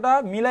 রিটেন অংশটা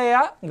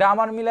মিলাইয়া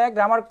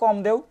গ্রামার কম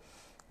দেও,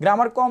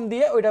 গ্রামার কম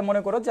দিয়ে ওইটা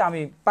মনে করো যে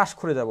আমি পাস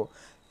করে যাব।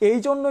 এই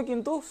জন্য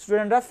কিন্তু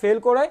স্টুডেন্টরা ফেল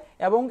করে,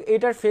 এবং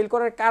এটার ফেল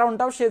করার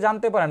কারণটাও সে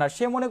জানতে পারে না।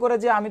 সে মনে করে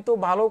যে আমি তো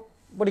ভালো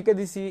পরীক্ষা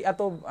দিছি,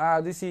 এত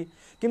দিছি,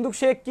 কিন্তু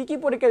সে কি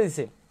পরীক্ষা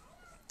দিছে।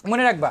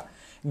 মনে রাখবা,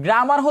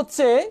 গ্রামার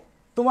হচ্ছে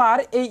তোমার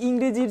এই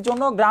ইংরেজির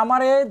জন্য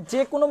গ্রামারে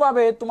যে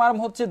কোনোভাবে তোমার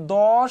হচ্ছে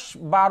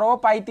 10-12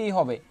 পাইতেই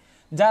হবে।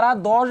 যারা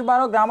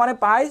 10-12 গ্রামারে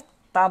পায়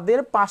তাদের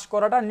পাস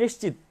করাটা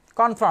নিশ্চিত,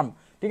 কনফার্ম,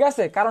 ঠিক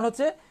আছে। কারণ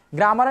হচ্ছে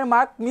গ্রামারের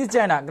মার্ক মিস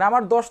যায় না।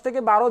 গ্রামার 10 থেকে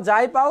 12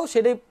 যাই পাও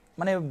সেটাই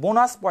মানে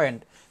বোনাস পয়েন্ট।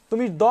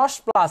 তুমি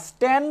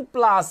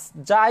 10+10+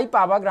 যাই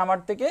পাবা গ্রামার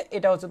থেকে,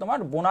 এটা হচ্ছে তোমার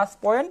বোনাস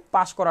পয়েন্ট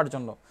পাস করার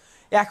জন্য।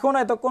 এখন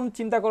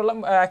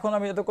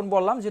আমি এতক্ষণ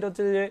বললাম যেটা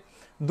হচ্ছে যে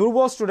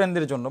দুর্বল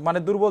স্টুডেন্টদের জন্য, মানে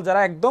দুর্বল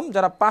যারা একদম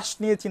যারা পাস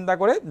নিয়ে চিন্তা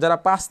করে, যারা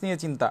পাস নিয়ে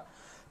চিন্তা।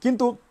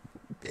 কিন্তু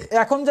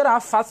এখন যারা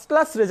ফার্স্ট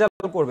ক্লাস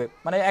রেজাল্ট করবে,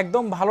 মানে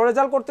একদম ভালো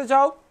রেজাল্ট করতে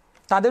চাও,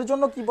 তাদের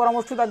জন্য কি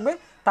পরামর্শ থাকবে?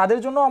 তাদের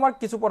জন্য আমার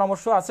কিছু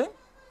পরামর্শ আছে।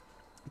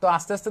 তো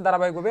আস্তে আস্তে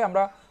ধারাবাহিকভাবে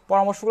আমরা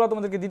পরামর্শগুলো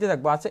তোমাদেরকে দিতে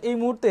থাকবো। আচ্ছা, এই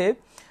মুহূর্তে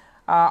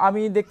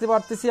আমি দেখতে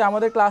পারতেছি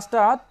আমাদের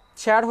ক্লাসটা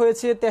শেয়ার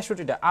হয়েছে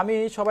 63টা। আমি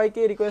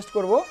সবাইকে রিকোয়েস্ট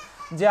করব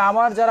যে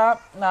আমার যারা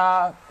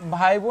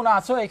ভাই বোন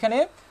আছো এখানে,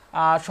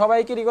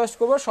 সবাইকে রিকোয়েস্ট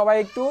করব সবাই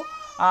একটু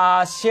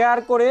শেয়ার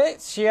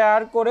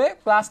করে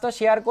ক্লাসটা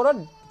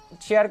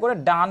শেয়ার করে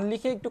ডান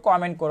লিখে একটু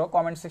কমেন্ট করো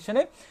কমেন্ট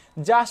সেকশনে।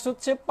 জাস্ট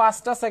হচ্ছে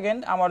 5টা সেকেন্ড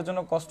আমার জন্য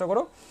কষ্ট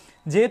করো।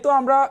 যেহেতু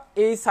আমরা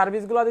এই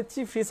সার্ভিসগুলো দিচ্ছি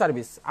ফ্রি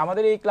সার্ভিস,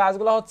 আমাদের এই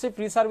ক্লাসগুলো হচ্ছে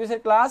ফ্রি সার্ভিসের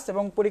ক্লাস,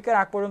 এবং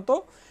পরীক্ষার আগ পর্যন্ত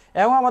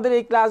এবং আমাদের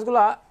এই ক্লাসগুলো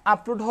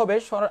আপলোড হবে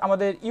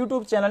আমাদের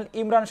ইউটিউব চ্যানেল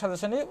ইমরান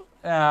সাজেশনে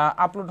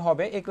আপলোড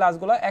হবে। এই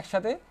ক্লাসগুলো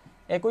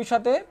একই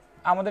সাথে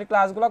আমাদের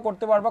ক্লাসগুলো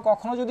করতে পারবা।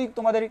 কখনো যদি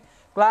তোমাদের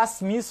ক্লাস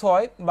মিস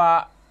হয় বা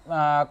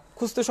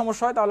খুঁজতে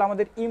সমস্যা হয় তাহলে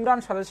আমাদের ইমরান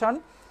সাজেশন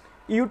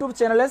ইউটিউব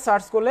চ্যানেলে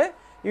সার্চ করলে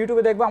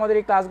ইউটিউবে দেখবো আমাদের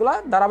এই ক্লাসগুলো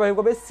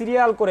ধারাবাহিকভাবে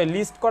সিরিয়াল করে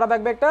লিস্ট করা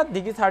থাকবে। একটা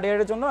ডিগ্রি থার্ড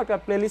ইয়ারের জন্য একটা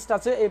প্লেলিস্ট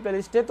আছে, এই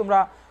প্লেলিস্টে তোমরা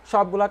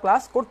সবগুলা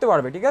ক্লাস করতে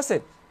পারবে। ঠিক আছে,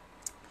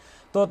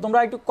 তো তোমরা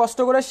একটু কষ্ট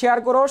করে শেয়ার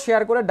করো,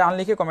 শেয়ার করে ডান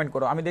লিখে কমেন্ট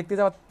করো। আমি দেখতে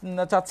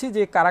চাচ্ছি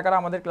যে কারা কারা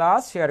আমাদের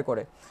ক্লাস শেয়ার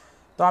করে।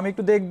 তো আমি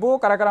একটু দেখবো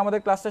কারা কারা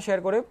আমাদের ক্লাসটা শেয়ার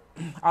করে।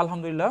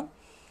 আলহামদুলিল্লাহ,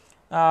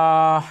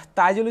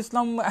 তাইজুল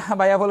ইসলাম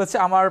ভাইয়া বলেছে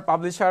আমার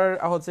পাবলিশার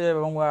হচ্ছে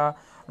এবং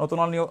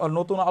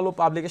নতুন আলো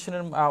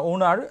পাবলিকেশনের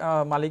ওনার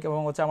মালিক এবং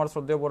হচ্ছে আমার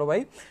শ্রদ্ধেয় বড়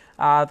ভাই।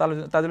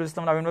 তাজুল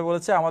ইসলাম নবীন ভাই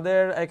বলেছে আমাদের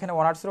এখানে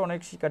অনার্সের অনেক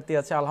শিক্ষার্থী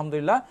আছে।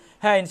 আলহামদুলিল্লাহ,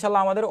 হ্যাঁ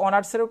ইনশাল্লাহ আমাদের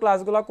অনার্সের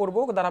ক্লাসগুলো করবো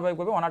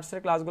ধারাবাহিকভাবে, অনার্সের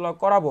ক্লাসগুলো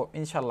করাবো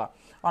ইনশাল্লাহ।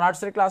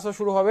 অনার্সের ক্লাসও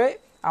শুরু হবে,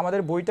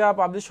 আমাদের বইটা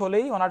পাবলিশ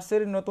হলেই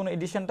অনার্সের নতুন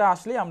এডিশনটা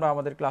আসলেই আমরা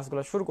আমাদের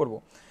ক্লাসগুলো শুরু করব।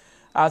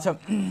 আচ্ছা,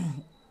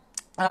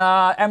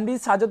 এমডি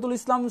সাজাদুল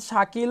ইসলাম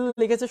শাকিল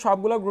লিখেছে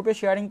সবগুলো গ্রুপে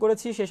শেয়ারিং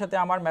করেছি, সেই সাথে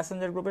আমার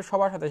মেসেঞ্জার গ্রুপে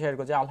সবার সাথে শেয়ার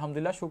করেছি।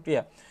 আলহামদুলিল্লাহ,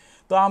 শুক্রিয়া।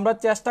 তো আমরা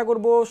চেষ্টা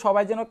করব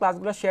সবাই যেন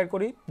ক্লাসগুলো শেয়ার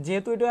করি,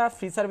 যেহেতু এটা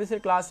ফ্রি সার্ভিসের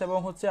ক্লাস এবং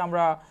হচ্ছে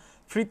আমরা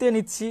ফ্রিতে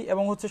নিচ্ছি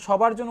এবং হচ্ছে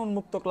সবার জন্য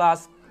উন্মুক্ত ক্লাস,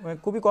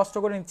 খুবই কষ্ট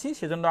করে নিচ্ছি,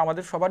 সেজন্য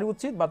আমাদের সবারই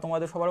উচিত বা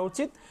তোমাদের সবারই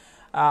উচিত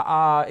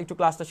একটু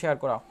ক্লাসটা শেয়ার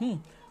করা।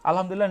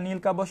 আলহামদুলিল্লাহ, নীল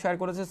কাব্য শেয়ার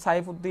করেছে,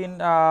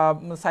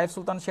 সাইফ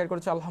সুলতান শেয়ার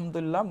করেছে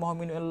আলহামদুলিল্লাহ,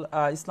 মহমিনুল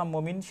ইসলাম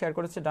মমিন শেয়ার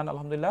করেছে, ডান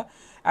আলহামদুলিল্লাহ।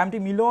 এমটি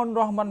মিলন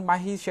রহমান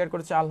মাহি শেয়ার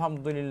করেছে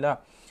আলহামদুলিল্লাহ।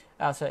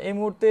 আচ্ছা, এই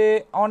মুহূর্তে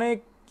অনেক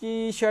কি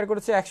শেয়ার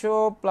করেছে,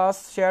 100+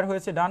 শেয়ার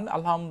হয়েছে, ডান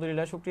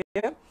আলহামদুলিল্লাহ,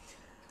 শুক্রিয়া।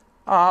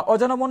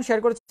 অজানমন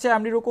শেয়ার করেছে,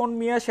 এমডি রুকন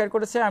মিয়া শেয়ার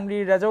করেছে, এমডি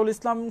রাজাউল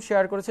ইসলাম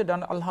শেয়ার করেছে,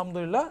 ডান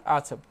আলহামদুলিল্লাহ।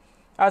 আচ্ছা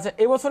আচ্ছা,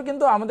 এবছর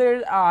কিন্তু আমাদের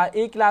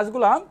এই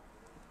ক্লাসগুলা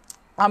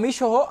আমি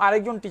সহ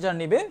আরেকজন টিচার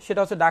নেবে, সেটা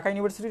হচ্ছে ঢাকা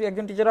ইউনিভার্সিটির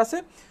একজন টিচার আছে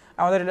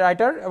আমাদের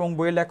রাইটার এবং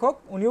বইয়ের লেখক,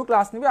 উনিও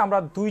ক্লাস নেবে। আমরা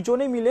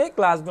দুইজনেই মিলে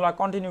ক্লাসগুলো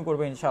কন্টিনিউ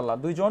করবো ইনশাল্লাহ।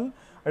 দুইজন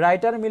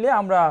রাইটার মিলে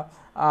আমরা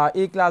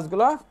এই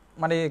ক্লাসগুলো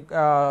মানে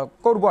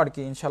করবো আর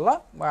কি ইনশাল্লাহ,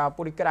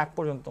 পরীক্ষার আগ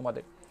পর্যন্ত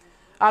তোমাদের।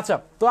 আচ্ছা,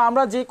 তো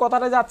আমরা যে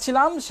কথাটা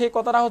যাচ্ছিলাম সেই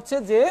কথাটা হচ্ছে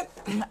যে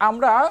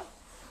আমরা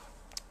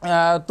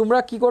তোমরা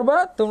কি করবা,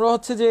 তোমরা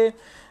হচ্ছে যে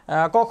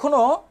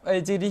কখনো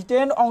এই যে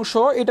রিটেন অংশ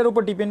এটার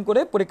উপর ডিপেন্ড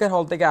করে পরীক্ষার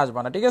হল থেকে আসবা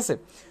না। ঠিক আছে,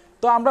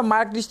 তো আমরা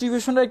মার্ক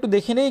ডিস্ট্রিবিউশনটা একটু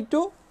দেখে নেই একটু,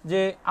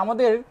 যে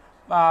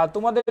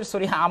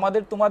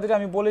তোমাদের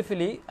আমি বলে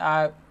ফেলি,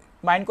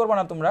 মাইন্ড করবা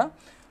না তোমরা।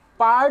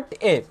 পার্ট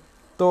এ,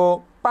 তো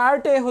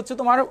পার্ট এ হচ্ছে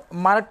তোমার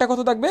মার্কটা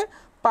কত থাকবে,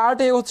 পার্ট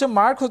এ হচ্ছে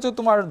মার্ক হচ্ছে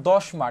তোমার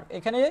 10 মার্ক,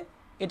 এখানে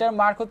এটার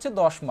মার্ক হচ্ছে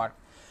 10 মার্ক।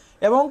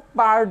 এবং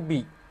পার্ট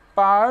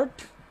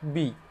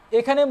বি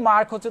এখানে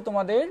মার্ক হচ্ছে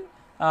তোমাদের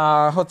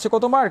হচ্ছে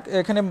কত মার্ক,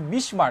 এখানে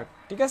 20 মার্ক।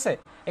 ঠিক আছে,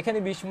 এখানে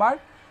 20 মার্ক।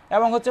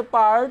 এবং হচ্ছে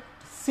পার্ট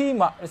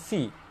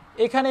সি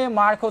এখানে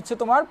মার্ক হচ্ছে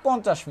তোমার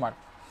 50 মার্ক।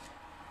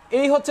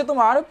 এই হচ্ছে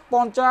তোমার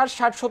 50,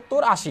 60,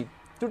 70, 80,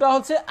 টোটাল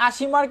হচ্ছে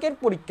 80 মার্কের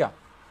পরীক্ষা।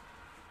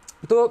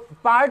 তো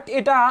পার্ট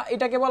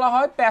এটাকে বলা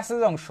হয়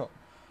প্যাসেজ অংশ,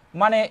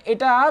 মানে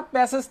এটা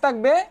প্যাসেজ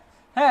থাকবে,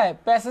 হ্যাঁ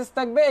প্যাসেজ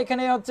থাকবে,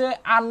 এখানে হচ্ছে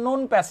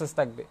আননোন প্যাসেজ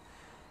থাকবে।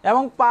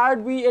 এবং পার্ট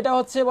বি এটা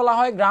হচ্ছে বলা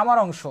হয় গ্রামার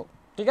অংশ।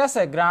 ঠিক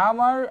আছে,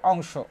 গ্রামার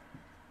অংশ,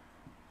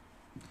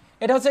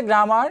 এটা হচ্ছে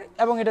গ্রামার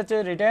এবং এটা হচ্ছে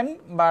রিটেন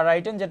বা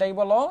রাইটেন যেটাই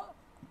বলো।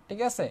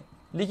 ঠিক আছে,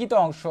 লিখিত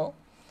অংশ।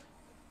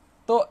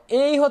 তো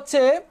এই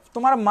হচ্ছে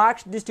তোমার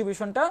মার্কস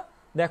ডিস্ট্রিবিউশনটা।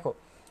 দেখো,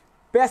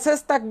 প্যাসেজ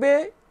থাকবে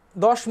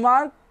 10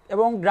 মার্ক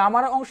এবং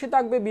গ্রামার অংশে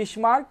থাকবে 20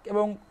 মার্ক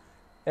এবং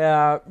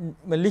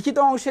লিখিত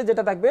অংশে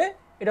যেটা থাকবে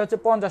এটা হচ্ছে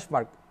 50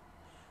 মার্ক।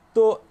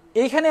 তো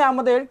এইখানে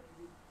আমাদের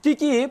কি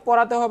কি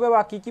পড়াতে হবে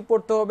বা কি কি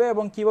পড়তে হবে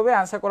এবং কিভাবে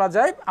অ্যান্সার করা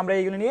যায় আমরা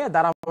এইগুলো নিয়ে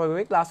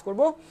ধারাবাহিকভাবে ক্লাস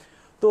করব।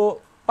 তো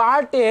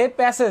পার্ট এ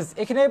প্যাসেজ,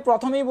 এখানে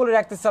প্রথমেই বলে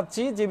রাখতে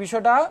চাচ্ছি যে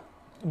বিষয়টা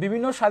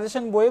বিভিন্ন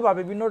সাজেশন বই বা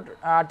বিভিন্ন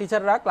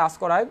টিচাররা ক্লাস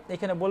করায়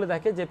এখানে বলে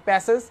থাকে যে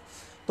প্যাসেজ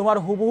তোমার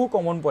হুবহু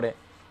কমন পড়ে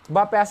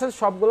বা প্যাসেজ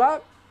সবগুলা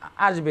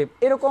আসবে,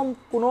 এরকম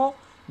কোনো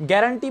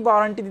গ্যারান্টি বা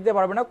ওয়ারেন্টি দিতে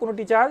পারবে না কোনো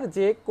টিচার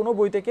যে কোনো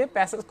বই থেকে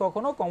প্যাসেজ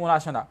কখনো কমন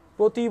আসে না।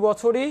 প্রতি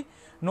বছরই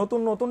নতুন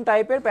নতুন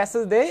টাইপের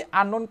প্যাসেজ দেয়,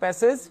 আননোন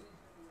প্যাসেজ,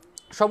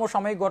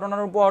 সমসাময়িক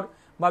ঘটনার উপর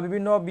বা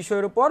বিভিন্ন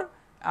বিষয়ের উপর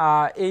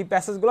এই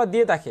প্যাসেজগুলো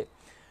দিয়ে থাকে।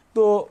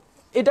 তো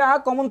এটা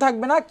কমন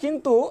থাকবে না,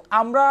 কিন্তু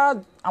আমরা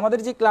আমাদের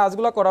যে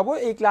ক্লাসগুলো করাবো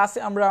এই ক্লাসে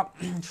আমরা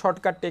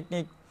শর্টকাট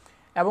টেকনিক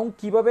এবং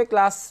কিভাবে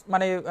ক্লাস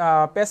মানে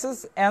প্যাসেজ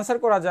অ্যান্সার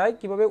করা যায়,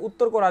 কিভাবে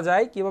উত্তর করা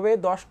যায়, কিভাবে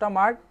 10টা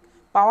মার্ক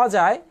পাওয়া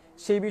যায়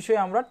সেই বিষয়ে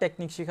আমরা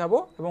টেকনিক শেখাবো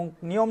এবং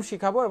নিয়ম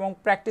শেখাবো এবং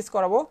প্র্যাকটিস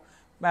করাবো।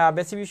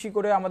 বেশি বেশি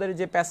করে আমাদের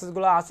যে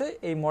প্যাসেজগুলো আছে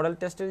এই মডেল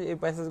টেস্টের এই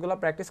প্যাসেজগুলো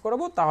প্র্যাকটিস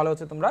করাবো, তাহলে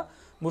হচ্ছে তোমরা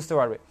বুঝতে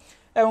পারবে।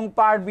 এবং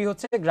পার্ট বি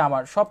হচ্ছে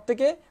গ্রামার, সব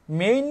থেকে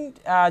মেইন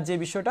যে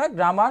বিষয়টা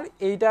গ্রামার,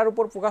 এইটার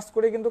উপর ফোকাস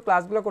করে কিন্তু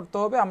ক্লাসগুলো করতে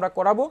হবে, আমরা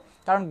করাবো।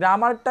 কারণ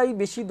গ্রামারটাই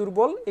বেশি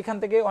দুর্বল, এখান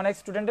থেকে অনেক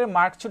স্টুডেন্টের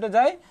মার্ক ছুটে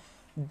যায়।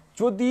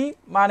 যদি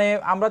মানে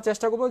আমরা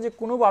চেষ্টা করবো যে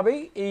কোনোভাবেই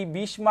এই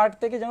 20 মার্ক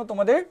থেকে যেন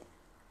তোমাদের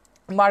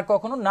মার্ক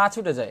কখনো না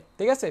ছুটে যায়।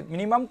 ঠিক আছে,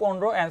 মিনিমাম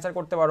 15 অ্যান্সার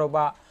করতে পারো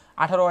বা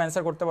 18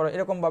 অ্যান্সার করতে পারো,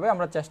 এরকমভাবে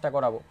আমরা চেষ্টা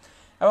করাবো।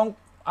 এবং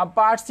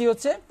পার্ট সি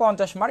হচ্ছে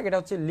 50 মার্ক, এটা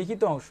হচ্ছে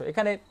লিখিত অংশ।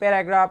 এখানে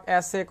প্যারাগ্রাফ,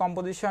 এসে,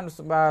 কম্পোজিশন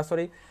বা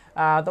সরি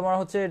তোমার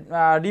হচ্ছে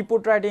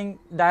রিপোর্ট রাইটিং,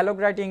 ডায়লগ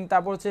রাইটিং,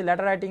 তারপর হচ্ছে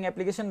লেটার রাইটিং,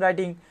 অ্যাপ্লিকেশন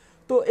রাইটিং।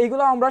 তো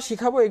এইগুলো আমরা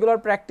শিখাবো,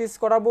 এগুলোর প্র্যাকটিস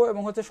করাবো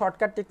এবং হচ্ছে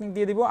শর্টকাট টেকনিক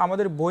দিয়ে দিব।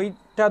 আমাদের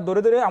বইটা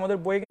ধরে ধরে আমাদের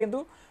বইয়ে কিন্তু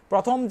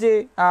প্রথম যে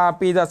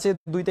পেজ আছে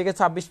 2 থেকে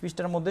 26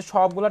 পৃষ্ঠার মধ্যে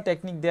সবগুলো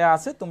টেকনিক দেওয়া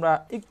আছে, তোমরা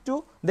একটু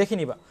দেখে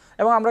নিবা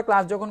এবং আমরা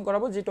ক্লাস যখন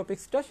করাবো যে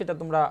টপিক্সটা সেটা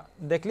তোমরা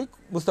দেখলেই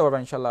বুঝতে পারবে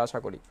ইনশাল্লাহ, আশা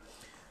করি।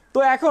 তো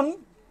এখন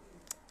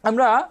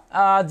আমরা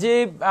যে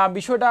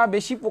বিষয়টা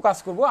বেশি ফোকাস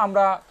করব,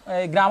 আমরা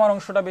গ্রামার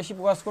অংশটা বেশি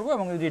ফোকাস করব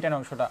এবং রিটেন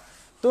অংশটা।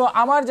 তো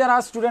আমার যারা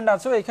স্টুডেন্ট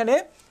আছো এখানে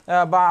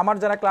বা আমার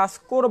যারা ক্লাস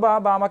করবা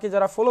বা আমাকে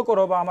যারা ফলো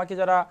করো বা আমাকে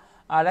যারা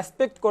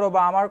রেসপেক্ট করো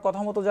বা আমার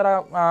কথা মতো যারা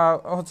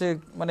হচ্ছে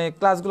মানে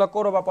ক্লাসগুলো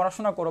করো বা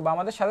পড়াশোনা করো বা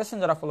আমাদের সাজেশন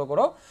যারা ফলো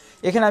করো,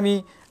 এখানে আমি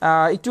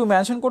একটু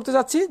মেনশন করতে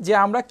যাচ্ছি যে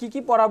আমরা কি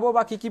কি পড়াবো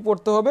বা কি কি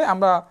পড়তে হবে,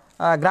 আমরা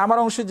গ্রামার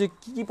অংশে যে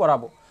কি কি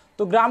পড়াবো।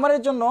 তো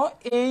গ্রামারের জন্য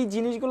এই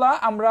জিনিসগুলা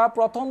আমরা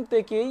প্রথম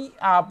থেকেই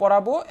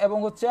পড়াবো এবং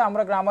হচ্ছে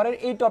আমরা গ্রামারের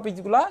এই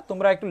টপিকসগুলা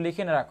তোমরা একটু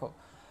লিখে নিয়ে রাখো।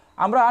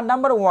 আমরা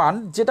নাম্বার 1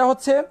 যেটা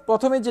হচ্ছে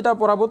প্রথমে যেটা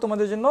পড়াবো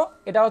তোমাদের জন্য,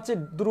 এটা হচ্ছে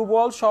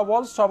দুর্বল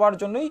সবল সবার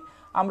জন্যই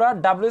আমরা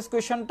ডাব্লিউএস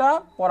কোয়েশনটা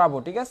পড়াবো,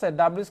 ঠিক আছে?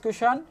 ডাব্লিউএস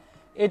কোয়েশন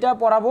এটা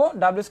পড়াবো,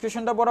 ডাব্লিউএস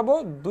কোয়েশনটা পড়াবো।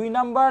 2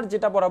 নাম্বার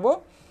যেটা পড়াবো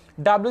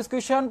ডাব্লিউএস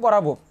কোয়েশন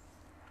পড়াবো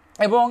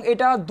এবং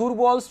এটা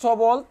দুর্বল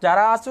সবল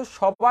যারা আছো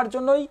সবার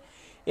জন্যই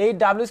এই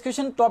ডাব্লিউএস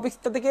কোয়েশন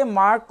টপিকসটা থেকে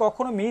মার্ক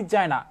কখনো মিস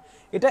যায় না।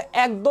 এটা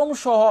একদম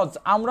সহজ,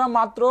 আমরা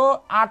মাত্র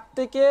 8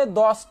 থেকে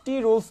 10টি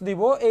রুলস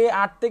দিব, এই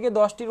 8 থেকে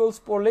 10টি রুলস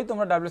পড়লেই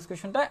তোমরা ডাব্লিউএস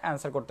কোয়েশনটা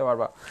অ্যান্সার করতে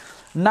পারবা।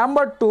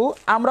 নাম্বার 2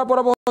 আমরা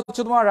পড়াবো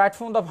হচ্ছে তোমার রাইট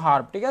ফ্রম দ্য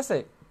ভার্ব, ঠিক আছে?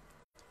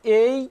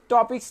 এই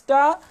টপিকসটা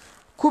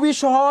খুবই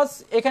সহজ,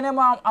 এখানে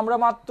আমরা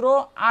মাত্র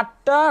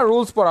 8টা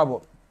রুলস পড়াবো,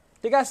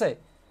 ঠিক আছে?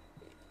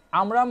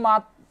 আমরা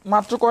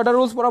মাত্র কয়টা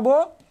রুলস পড়াবো?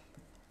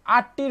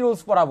 8টি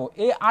রুলস পড়াবো।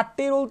 এই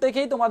 8টি রুল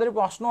থেকেই তোমাদের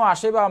প্রশ্ন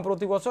আসে বা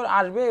প্রতি বছর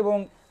আসবে এবং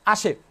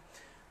আসে।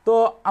 তো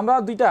আমরা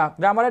 2টা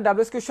গ্রামারের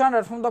WS question,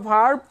 right from the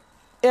verb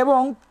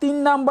এবং 3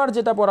 নাম্বার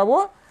যেটা পড়াবো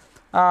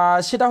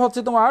সেটা হচ্ছে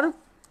তোমার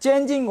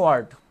চেঞ্জিং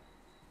ওয়ার্ড,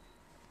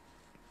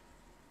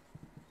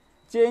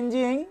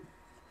 চেঞ্জিং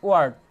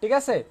ওয়ার্ড, ঠিক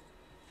আছে?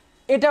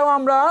 এটাও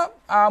আমরা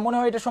মনে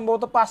হয় এটা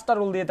সম্ভবত 5টা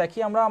রুল দিয়ে থাকি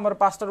আমরা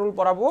 5টা রুল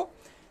পড়াবো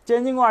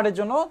চেঞ্জিং ওয়ার্ডের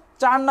জন্য।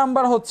 4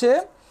 নাম্বার হচ্ছে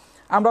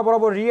আমরা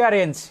পড়াবো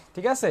রিঅ্যারেঞ্জ,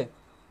 ঠিক আছে?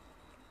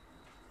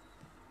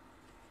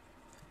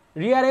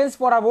 রিঅ্যারেঞ্জ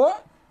পড়াবো,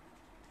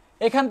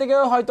 এখান থেকে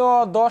হয়তো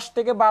 10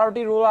 থেকে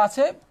 12টি রুল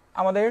আছে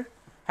আমাদের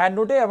হ্যান্ড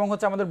নোটে এবং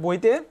হচ্ছে আমাদের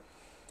বইতে।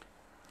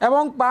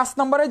 এবং 5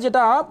 নম্বরে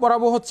যেটা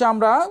পড়াবো হচ্ছে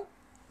আমরা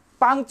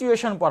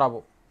পাংচুয়েশন পড়াবো।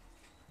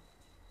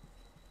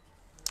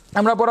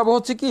 আমরা পড়াবো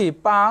হচ্ছে কি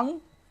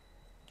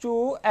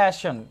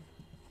পাংচুয়েশন।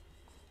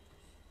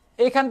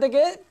 এখান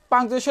থেকে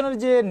পাংচুয়েশনের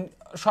যে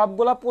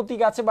সবগুলা প্রতীক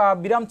আছে বা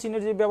বিরাম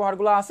চিহ্নের যে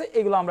ব্যবহারগুলো আছে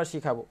এগুলো আমরা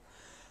শিখাবো।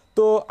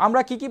 তো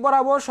আমরা কি কি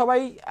পড়াবো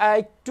সবাই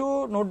একটু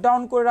নোট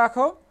ডাউন করে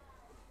রাখো,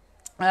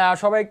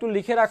 সবাই একটু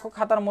লিখে রাখো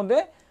খাতার মধ্যে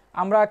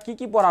আমরা কি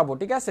কি পড়াবো,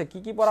 ঠিক আছে? কি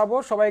কি পড়াবো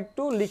সবাই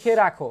একটু লিখে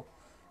রাখো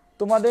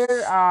তোমাদের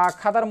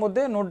খাতার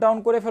মধ্যে, নোট ডাউন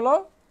করে ফেলো।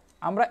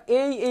 আমরা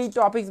এই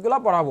টপিকসগুলো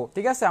পড়াবো,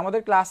 ঠিক আছে?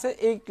 আমাদের ক্লাসে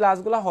এই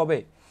ক্লাসগুলো হবে।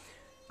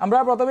 আমরা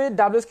প্রথমে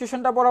ডাব্লিউএস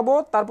কোয়েশনটা পড়াবো,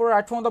 তারপর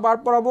রাইট ফ্রম দ্য ভার্ব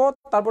পড়াবো,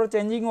 তারপর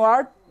চেঞ্জিং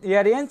ওয়ার্ড,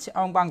 রিঅ্যারেঞ্জ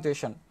এবং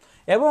পাংচুয়েশন।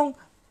 এবং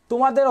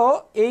তোমাদেরও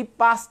এই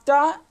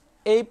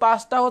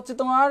পাঁচটা হচ্ছে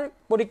তোমার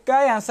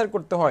পরীক্ষায় অ্যান্সার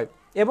করতে হয়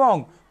এবং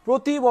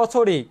প্রতি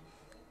বছরই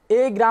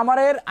এই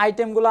গ্রামারের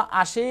আইটেমগুলো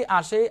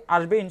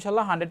আসবে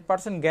ইনশাল্লাহ,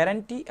 100%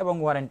 গ্যারান্টি এবং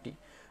warranty.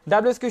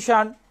 WS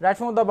question, right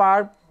from the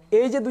verb,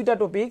 এই যে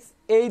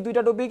এই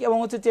দুইটা টপিক এবং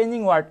হচ্ছে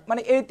চেঞ্জিং ওয়ার্ড,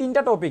 মানে এই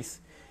 3টা টপিকস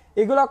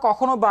এগুলো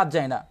কখনো বাদ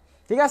যায় না,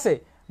 ঠিক আছে?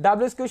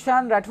 WS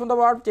question, right from the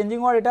verb, changing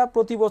word এটা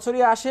প্রতি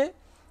বছরই আসে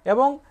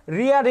এবং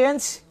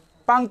রিঅ্যারেঞ্জ,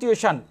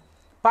 পাংচুয়েশন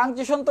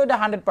তো এটা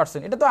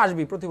 100%, এটা তো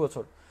আসবেই প্রতি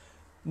বছর।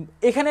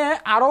 এখানে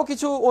আরও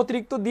কিছু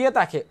অতিরিক্ত দিয়ে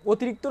থাকে,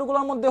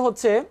 অতিরিক্তগুলোর মধ্যে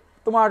হচ্ছে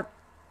তোমার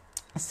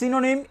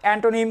সিনোনিম,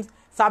 অ্যান্টোনিমস,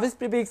 সাফিক্স,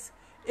 প্রিফিক্স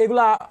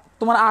এগুলা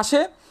তোমার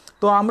আসে।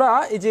 তো আমরা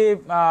এই যে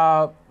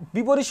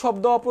বিপরীত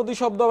শব্দ,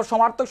 প্রতিশব্দ,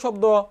 সমার্থক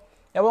শব্দ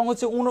এবং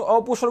হচ্ছে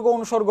উপসর্গ,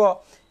 অনুসর্গ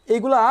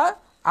এগুলা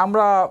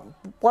আমরা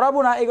পড়াবো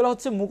না, এগুলো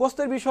হচ্ছে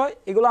মুখস্থের বিষয়।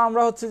 এগুলো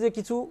আমরা হচ্ছে যে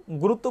কিছু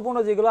গুরুত্বপূর্ণ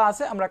যেগুলো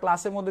আছে আমরা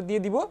ক্লাসের মধ্যে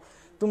দিয়ে দিব,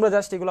 তোমরা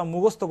জাস্ট এগুলো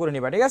মুখস্থ করে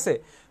নিবা, ঠিক আছে?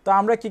 তো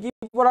আমরা কি কি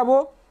পড়াবো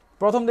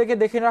প্রথম থেকে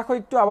দেখে রাখো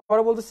একটু,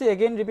 আবারও বলতেছি,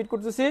 এগেইন রিপিট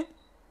করতেছি।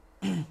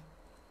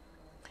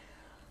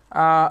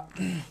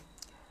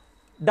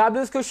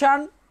 ডাব্লিউএস কোয়েশন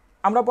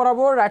আমরা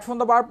পড়াবো, রাইট ফ্রম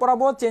দ্য ভার্ব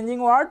পড়াবো, চেঞ্জিং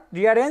ওয়ার্ড,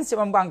 রিঅ্যারেঞ্জ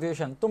এবং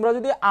পাংচুয়েশন। তোমরা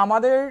যদি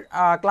আমাদের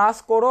ক্লাস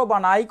করো বা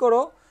নাই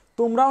করো,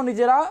 তোমরাও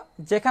নিজেরা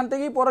যেখান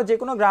থেকেই পড়ো, যে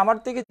কোনো গ্রামার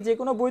থেকে, যে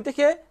কোনো বই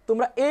থেকে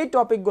তোমরা এই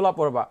টপিকগুলো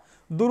পড়বা।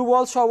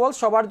 দুর্বল সবল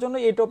সবার জন্য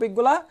এই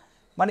টপিকগুলা,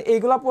 মানে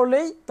এইগুলা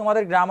পড়লেই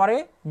তোমাদের গ্রামারে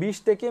 20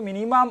 থেকে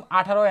মিনিমাম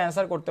 18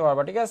 অ্যান্সার করতে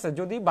পারবা, ঠিক আছে?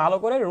 যদি ভালো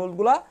করে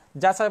রুলগুলা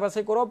যাচাই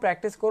বাছাই করো,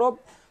 প্র্যাকটিস করো।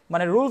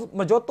 মানে রুলস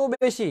যত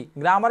বেশি,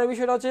 গ্রামারের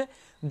বিষয়টা হচ্ছে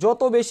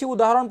যত বেশি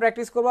উদাহরণ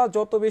প্র্যাকটিস করবা,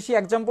 যত বেশি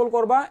এক্সাম্পল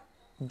করবা,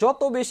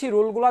 যত বেশি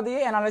রুলগুলা দিয়ে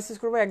অ্যানালাইসিস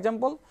করবা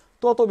এক্সাম্পল,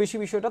 তত বেশি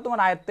বিষয়টা তোমার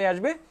আয়ত্তে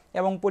আসবে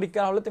এবং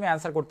পরীক্ষা হলে তুমি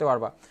অ্যান্সার করতে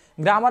পারবা।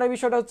 গ্রামারের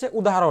বিষয়টা হচ্ছে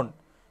উদাহরণ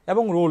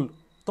এবং রুল।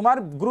 তোমার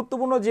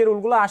গুরুত্বপূর্ণ যে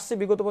রুলগুলো আসছে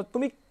বিগত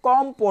তুমি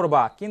কম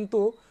পড়বা, কিন্তু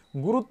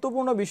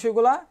গুরুত্বপূর্ণ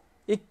বিষয়গুলা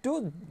একটু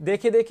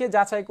দেখে দেখে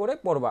যাচাই করে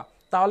পড়বা,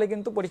 তাহলে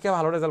কিন্তু পরীক্ষায়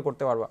ভালো রেজাল্ট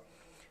করতে পারবা।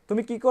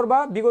 তুমি কি করবা,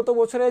 বিগত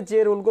বছরে যে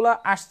রুলগুলো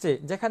আসছে,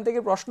 যেখান থেকে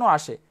প্রশ্ন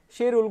আসে,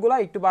 সেই রুলগুলো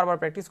একটু বারবার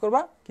প্র্যাকটিস করবা,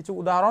 কিছু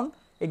উদাহরণ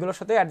এগুলোর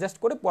সাথে অ্যাডজাস্ট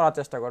করে পড়ার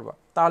চেষ্টা করবা,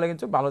 তাহলে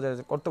কিন্তু ভালো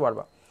রেজাল্ট করতে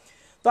পারবা।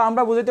 তো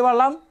আমরা বুঝতে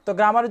পারলাম, তো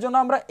গ্রামারের জন্য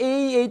আমরা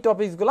এই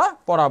টপিকসগুলো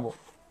পড়াবো।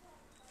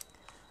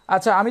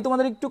 আচ্ছা, আমি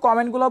তোমাদের একটু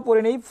কমেন্টগুলো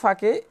পড়ে নেই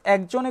ফাঁকে।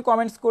 একজনে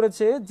কমেন্টস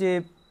করেছে যে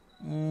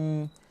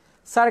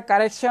স্যার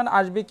কারেকশন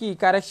আসবে কি?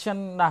 কারেকশন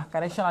না,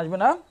 কারেকশন আসবে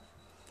না।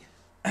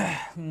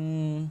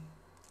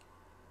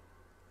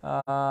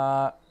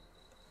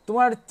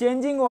 তোমার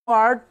চেঞ্জিং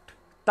ওয়ার্ড,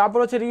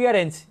 তারপর হচ্ছে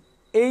রিঅ্যারেঞ্জ,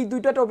 এই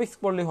দুইটা টপিকস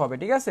পড়লে হবে,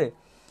 ঠিক আছে?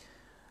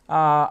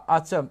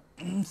 আচ্ছা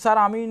স্যার,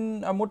 আমি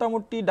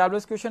মোটামুটি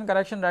doubles question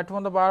correction right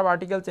from the verb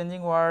article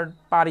changing word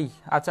পারি।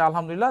 আচ্ছা,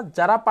 আলহামদুলিল্লাহ।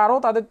 যারা পারো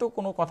তাদের তো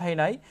কোনো কথাই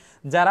নাই,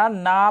 যারা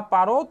না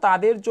পারো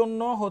তাদের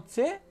জন্য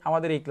হচ্ছে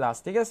আমাদের এই ক্লাস,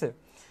 ঠিক আছে?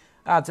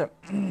 আচ্ছা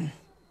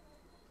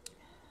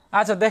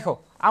আচ্ছা, দেখো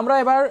আমরা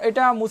এবার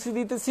এটা মুছে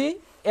দিতেছি।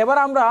 এবার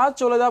আমরা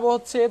চলে যাব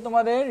হচ্ছে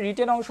তোমাদের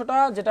রিটেন অংশটা,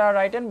 যেটা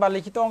রাইটেন বা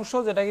লিখিত অংশ,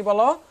 যেটা কি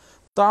বলো।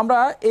 তো আমরা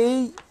এই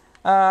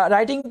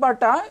রাইটিং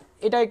পার্টটা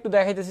এটা একটু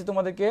দেখাইতেছি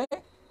তোমাদেরকে।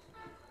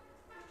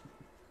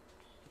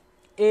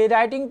 এই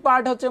রাইটিং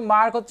পার্ট হচ্ছে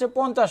মার্ক হচ্ছে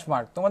 50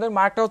 মার্ক। তোমাদের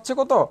মার্কটা হচ্ছে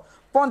কত?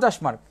 50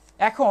 মার্ক।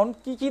 এখন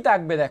কি কি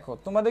থাকবে দেখো,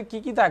 তোমাদের কি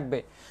কি থাকবে।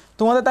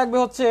 তোমাদের থাকবে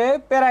হচ্ছে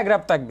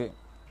প্যারাগ্রাফ থাকবে,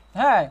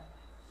 হ্যাঁ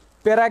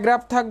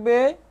প্যারাগ্রাফ থাকবে,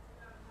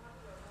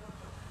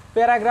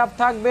 প্যারাগ্রাফ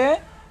থাকবে,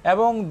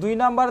 এবং 2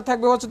 নাম্বার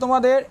থাকবে হচ্ছে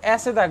তোমাদের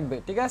এসে থাকবে,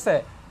 ঠিক আছে?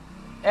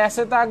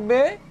 এসে থাকবে,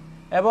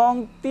 এবং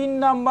 3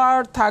 নাম্বার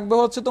থাকবে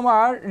হচ্ছে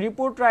তোমার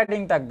রিপোর্ট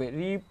রাইটিং থাকবে,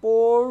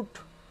 রিপোর্ট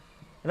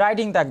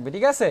রাইটিং থাকবে,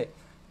 ঠিক আছে?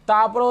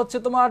 তারপর হচ্ছে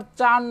তোমার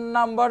 4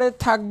 নাম্বারে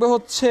থাকবে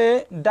হচ্ছে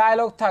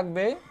ডায়লগ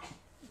থাকবে,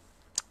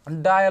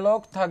 ডায়লগ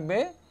থাকবে,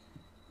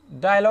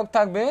 ডায়লগ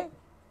থাকবে।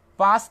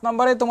 5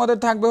 নাম্বারে তোমাদের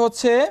থাকবে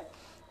হচ্ছে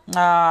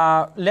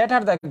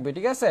লেটার থাকবে,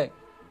 ঠিক আছে?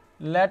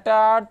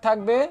 লেটার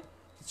থাকবে।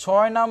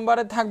 6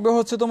 নাম্বারে থাকবে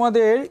হচ্ছে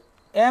তোমাদের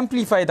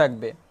অ্যাম্পলিফাই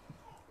থাকবে,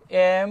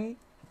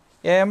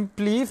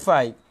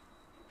 অ্যাম্পলিফাই,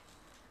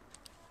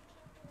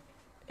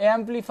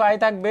 অ্যাম্পলিফাই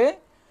থাকবে।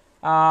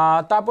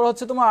 তারপর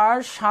হচ্ছে তোমার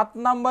 7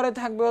 নাম্বারে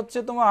থাকবে হচ্ছে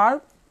তোমার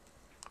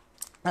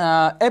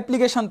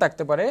অ্যাপ্লিকেশন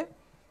থাকতে পারে,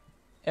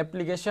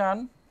 অ্যাপ্লিকেশন,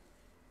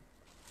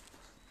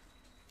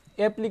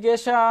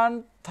 অ্যাপ্লিকেশন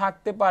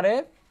থাকতে পারে।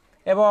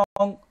 এবং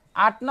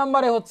 8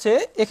 নাম্বারে হচ্ছে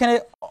এখানে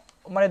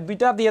মানে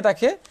 2টা দিয়ে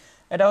থাকে,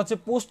 এটা হচ্ছে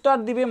পোস্টার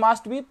দিবে,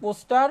 মাস্ট বি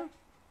পোস্টার,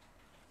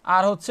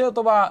 আর হচ্ছে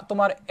অথবা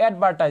তোমার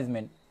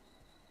অ্যাডভার্টাইজমেন্ট,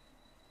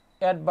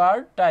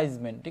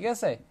 অ্যাডভার্টাইজমেন্ট, ঠিক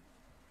আছে?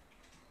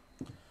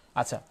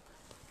 আচ্ছা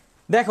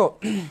দেখো,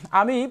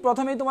 আমি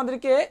প্রথমেই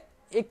তোমাদেরকে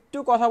একটু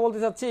কথা বলতে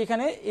চাচ্ছি।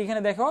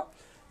 এখানে দেখো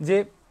যে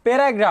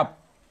প্যারাগ্রাফ,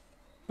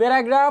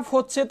 প্যারাগ্রাফ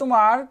হচ্ছে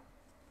তোমার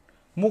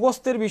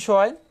মুখস্থের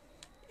বিষয়।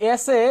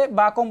 এসে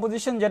বা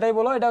কম্পোজিশন যেটাই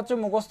বলো, এটা হচ্ছে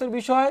মুখস্থের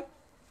বিষয়,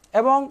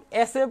 এবং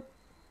এসে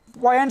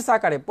পয়েন্টস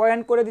আকারে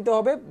পয়েন্ট করে দিতে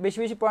হবে, বেশি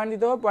বেশি পয়েন্ট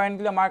দিতে হবে, পয়েন্ট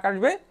দিলে মার্ক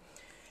আসবে।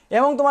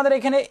 এবং তোমাদের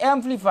এখানে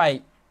অ্যাম্পলিফাই,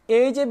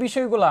 এই যে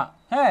বিষয়গুলা,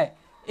 হ্যাঁ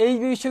এই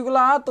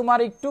বিষয়গুলা তোমার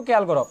একটু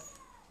খেয়াল করো।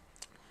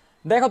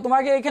 দেখো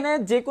তোমাকে এখানে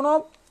যে কোনো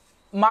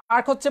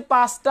মার্ক হচ্ছে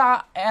 5টা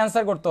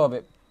অ্যান্সার করতে হবে,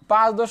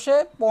 5 10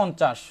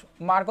 50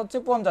 মার্ক হচ্ছে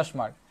 50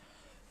 মার্ক।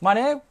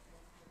 মানে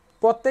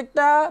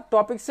প্রত্যেকটা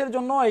টপিক্সের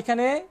জন্য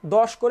এখানে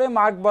 10 করে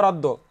মার্ক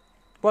বরাদ্দ,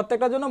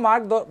 প্রত্যেকটার জন্য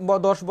মার্ক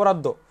 10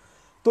 বরাদ্দ।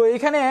 তো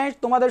এখানে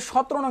তোমাদের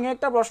 17 নং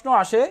একটা প্রশ্ন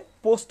আসে,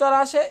 পোস্টার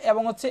আসে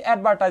এবং হচ্ছে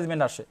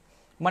অ্যাডভার্টাইজমেন্ট আসে,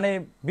 মানে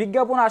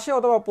বিজ্ঞাপন আসে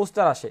অথবা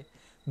পোস্টার আসে,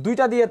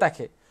 2টা দিয়ে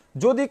থাকে।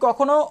 যদি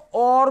কখনো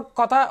অর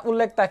কথা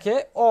উল্লেখ থাকে,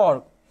 অর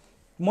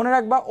মনে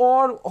রাখবা,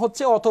 অর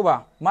হচ্ছে অথবা,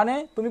 মানে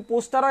তুমি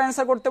পোস্টারও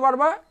অ্যান্সার করতে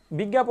পারবা,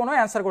 বিজ্ঞাপনও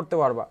অ্যান্সার করতে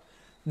পারবা।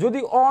 যদি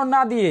অর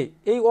না দিয়ে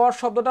এই অর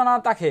শব্দটা না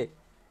থাকে,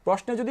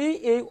 প্রশ্নে যদি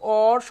এই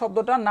অর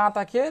শব্দটা না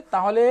থাকে,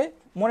 তাহলে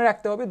মনে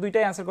রাখতে হবে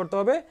 2টাই অ্যান্সার করতে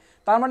হবে।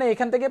 তার মানে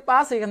এখান থেকে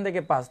 5, এখান থেকে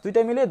 5,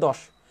 2টা মিলে 10।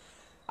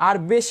 আর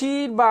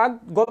বেশিরভাগ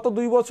গত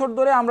 2 বছর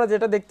ধরে আমরা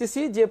যেটা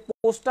দেখতেছি যে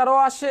পোস্টারও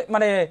আসে,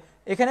 মানে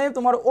এখানে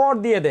তোমার অর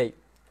দিয়ে দেয়,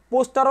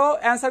 পোস্টারও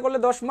অ্যান্সার করলে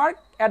 10 মার্ক,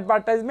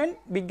 অ্যাডভার্টাইজমেন্ট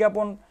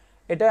বিজ্ঞাপন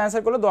এটা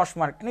অ্যান্সার করলে 10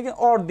 মার্ক, নাকি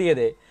অর দিয়ে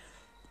দেয়।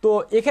 তো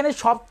এখানে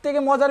সব থেকে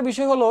মজার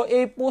বিষয় হলো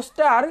এই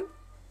পোস্টার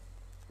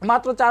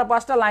মাত্র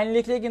 4-5টা লাইন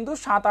লিখলে কিন্তু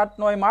 7 8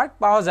 9 মার্ক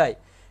পাওয়া যায়,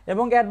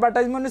 এবং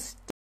অ্যাডভার্টাইজমেন্ট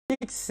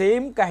ঠিক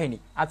সেম কাহিনী।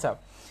 আচ্ছা,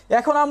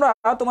 এখন আমরা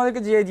তোমাদেরকে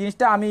যে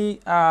জিনিসটা আমি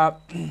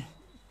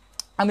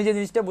যে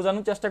জিনিসটা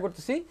বোঝানোর চেষ্টা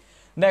করতেছি,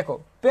 দেখো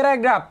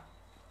প্যারাগ্রাফ,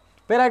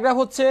 প্যারাগ্রাফ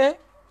হচ্ছে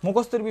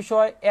মুখস্থের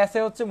বিষয়, এসে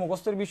হচ্ছে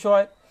মুখস্থের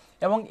বিষয়,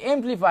 এবং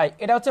এমপ্লিফাই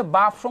এটা হচ্ছে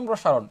ভাব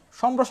সম্প্রসারণ,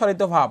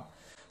 সম্প্রসারিত ভাব।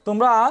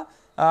 তোমরা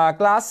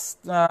ক্লাস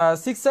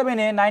 6 7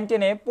 9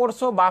 10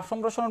 পড়ছো, ভাব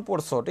সম্প্রসারণ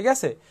পড়ছো, ঠিক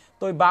আছে?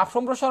 তো ওই ভাব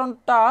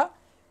সম্প্রসারণটা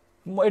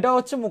এটা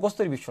হচ্ছে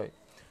মুখস্থের বিষয়।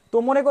 তো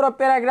মনে করো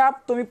প্যারাগ্রাফ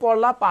তুমি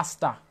পড়লা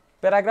 5টা,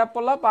 প্যারাগ্রাফ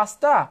পড়লা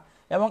 5টা,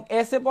 এবং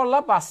এসে পড়লা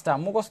 5টা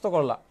মুখস্থ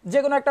করলা, যে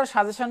কোনো একটা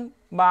সাজেশন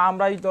বা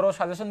আমরা এই ধরো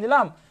সাজেশন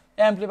দিলাম,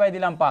 অ্যাম্প্লিফাই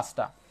দিলাম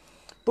 5টা।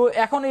 তো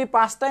এখন এই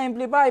 5টা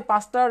অ্যাম্প্লিফাই,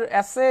 5টার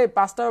এসে,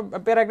 5টা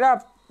প্যারাগ্রাফ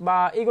বা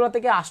এগুলো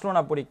থেকে আসলো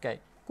না পরীক্ষায়,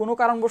 কোনো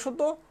কারণবশত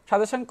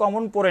সাজেশন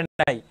কমন পড়ে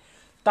নাই,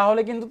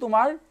 তাহলে কিন্তু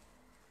তোমার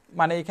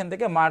মানে এখান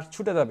থেকে মার্ক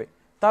ছুটে যাবে,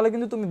 তাহলে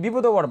কিন্তু তুমি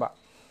বিপদে পড়বা।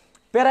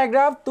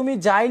 প্যারাগ্রাফ তুমি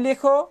যাই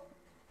লেখো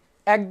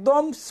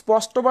একদম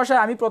স্পষ্ট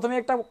ভাষায়, আমি প্রথমে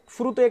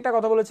শুরুতে একটা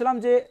কথা বলেছিলাম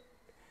যে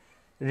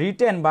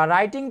রিটেন বা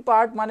রাইটিং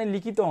পার্ট মানে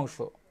লিখিত অংশ,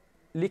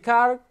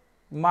 লিখার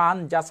মান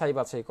যাচাই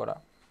বাছাই করা,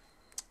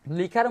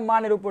 লিখার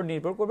মানের উপর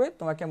নির্ভর করবে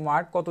তোমাকে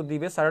মার্ক কত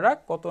দিবে স্যাররা,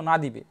 কত না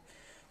দিবে।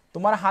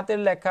 তোমার হাতের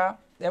লেখা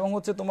এবং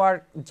হচ্ছে তোমার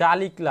যা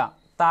লিখলা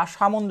তা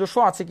সামঞ্জস্য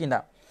আছে কিনা।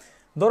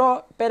 ধরো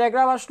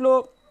প্যারাগ্রাফ আসলো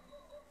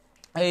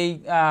এই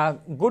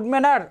গুড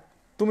ম্যানার,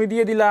 তুমি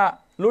দিয়ে দিলা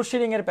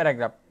লোডশেডিং এর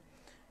প্যারাগ্রাফ।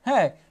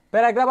 হ্যাঁ,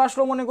 প্যারাগ্রাফ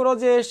আসলো মনে করো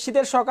যে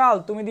শীতের সকাল,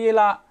 তুমি দিয়ে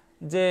এলা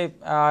যে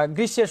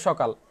গ্রীষ্মের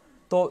সকাল।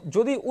 তো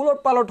যদি উলট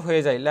পালট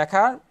হয়ে যায়,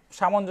 লেখার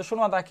সামঞ্জস্য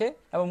না থাকে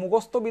এবং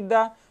মুখস্থ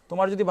বিদ্যা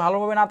তোমার যদি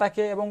ভালোভাবে না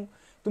থাকে, এবং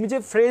তুমি যে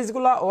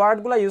ফ্রেজগুলা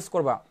ওয়ার্ডগুলা ইউজ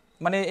করবা,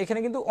 মানে এখানে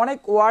কিন্তু অনেক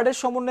ওয়ার্ডের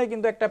সমন্বয়ে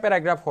কিন্তু একটা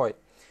প্যারাগ্রাফ হয়,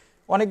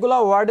 অনেকগুলো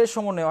ওয়ার্ডের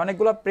সমন্বয়ে,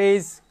 অনেকগুলো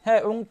প্রেজ। হ্যাঁ,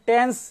 এবং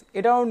টেন্স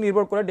এটাও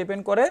নির্ভর করে,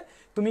 ডিপেন্ড করে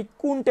তুমি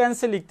কোন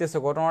টেন্সে লিখতেছো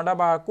ঘটনাটা,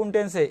 বা কোন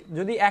টেন্সে।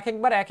 যদি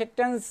একবার এক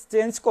টেন্স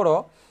চেঞ্জ করো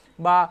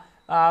বা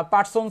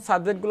পার্সন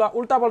সাবজেক্টগুলো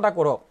উল্টাপাল্টা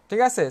করো,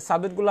 ঠিক আছে,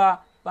 সাবজেক্টগুলা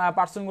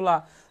পার্সনগুলা,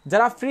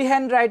 যারা ফ্রি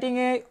হ্যান্ড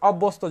রাইটিংয়ে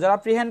অভ্যস্ত, যারা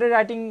ফ্রি হ্যান্ড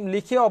রাইটিং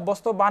লিখে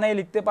অভ্যস্ত, বানিয়ে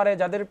লিখতে পারে,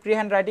 যাদের ফ্রি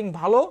হ্যান্ড রাইটিং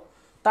ভালো,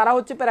 তারা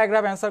হচ্ছে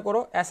প্যারাগ্রাফ অ্যান্সার করো,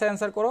 এসে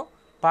অ্যান্সার করো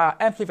বা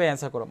অ্যাম্পলিফাই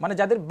অ্যান্সার করো, মানে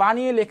যাদের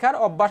বানিয়ে লেখার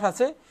অভ্যাস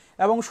আছে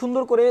এবং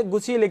সুন্দর করে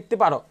গুছিয়ে লিখতে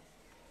পারো।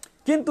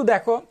 কিন্তু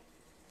দেখো,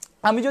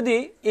 আমি যদি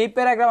এই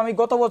প্যারাগ্রাফ, আমি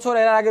গত বছর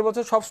এর আগের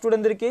বছর সব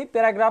স্টুডেন্টদেরকেই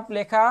প্যারাগ্রাফ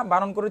লেখা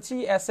বারণ করেছি,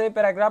 এসে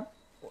প্যারাগ্রাফ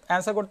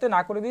অ্যান্সার করতে না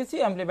করে দিয়েছি,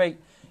 অ্যাম্পলিফাই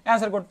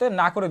অ্যান্সার করতে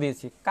না করে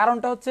দিয়েছি।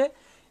 কারণটা হচ্ছে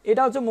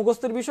এটা হচ্ছে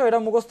মুখস্থের বিষয়, এটা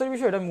মুখস্থের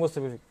বিষয়, এটা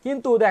মুখস্থের বিষয়।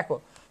 কিন্তু দেখো,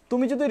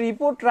 তুমি যদি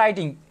রিপোর্ট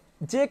রাইটিং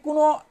যে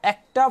কোনো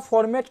একটা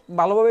ফরম্যাট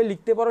ভালোভাবে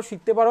লিখতে পারো,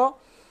 শিখতে পারো,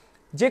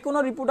 যে কোনো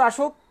রিপোর্ট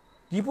আসুক,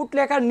 রিপোর্ট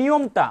লেখার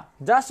নিয়মটা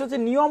জাস্ট হচ্ছে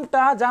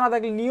নিয়মটা জানা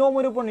থাকলে,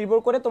 নিয়মের উপর নির্ভর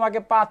করে তোমাকে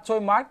 5-6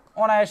 মার্ক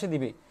অনায়াসে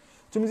দিবে।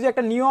 তুমি যদি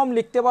একটা নিয়ম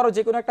লিখতে পারো,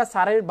 যে কোনো একটা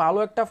স্যারের ভালো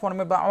একটা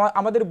ফর্মে বা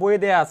আমাদের বইয়ে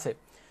দেয়া আছে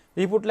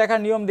রিপোর্ট লেখার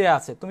নিয়ম দেয়া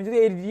আছে, তুমি যদি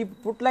এই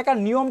রিপোর্ট লেখার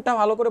নিয়মটা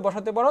ভালো করে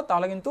বসাতে পারো,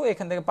 তাহলে কিন্তু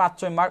এখান থেকে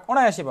 5-6 মার্ক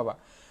অনায়াসে পাবা।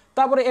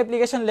 তারপরে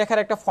অ্যাপ্লিকেশন লেখার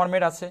একটা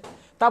ফর্মেট আছে,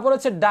 তারপর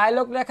হচ্ছে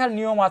ডায়লগ লেখার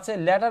নিয়ম আছে,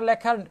 লেটার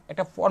লেখার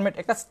একটা ফর্মেট,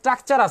 একটা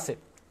স্ট্রাকচার আছে,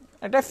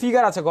 একটা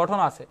ফিগার আছে, গঠন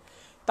আছে।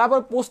 তারপর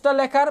পোস্টার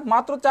লেখার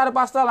মাত্র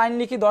 4-5টা লাইন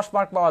লিখে 10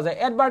 মার্ক পাওয়া যায়।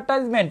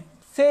 অ্যাডভার্টাইজমেন্ট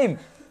সেম,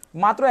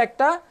 মাত্র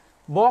একটা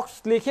বক্স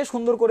লিখে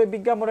সুন্দর করে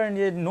বিজ্ঞাপনের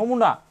যে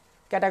নমুনা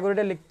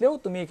ক্যাটাগরিটা লিখলেও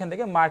তুমি এখান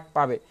থেকে মার্ক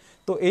পাবে।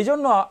 তো এই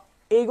জন্য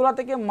এইগুলা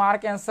থেকে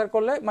মার্ক অ্যান্সার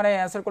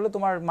করলে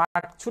তোমার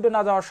মার্ক ছুটে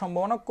না যাওয়ার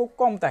সম্ভাবনা খুব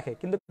কম থাকে।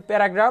 কিন্তু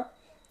প্যারাগ্রাফ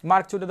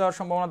মার্ক ছুটে দেওয়ার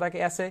সম্ভাবনা থাকে,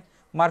 এসে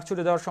মার্ক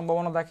ছুটে দেওয়ার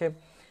সম্ভাবনা থাকে,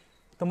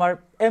 তোমার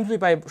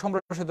অ্যাম্পলিফাই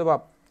সম্প্রসারিত ভাব।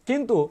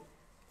 কিন্তু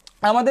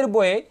আমাদের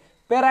বইয়ে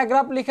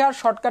প্যারাগ্রাফ লেখার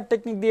শর্টকাট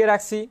টেকনিক দিয়ে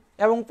রাখছি,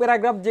 এবং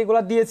প্যারাগ্রাফ যেগুলো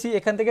দিয়েছি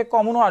এখান থেকে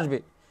কমনও আসবে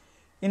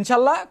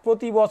ইনশাল্লাহ।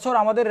 প্রতি বছর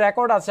আমাদের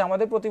রেকর্ড আছে,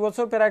 আমাদের প্রতি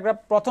বছর প্যারাগ্রাফ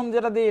প্রথম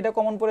যেটা দিই এটা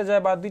কমন পড়ে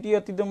যায়, বা দ্বিতীয়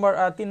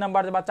 3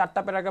 নাম্বার বা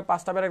 4টা প্যারাগ্রাফ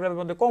 5টা প্যারাগ্রাফের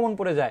মধ্যে কমন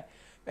পড়ে যায়,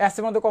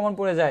 এসের মধ্যে কমন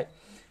পড়ে যায়।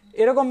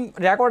 এরকম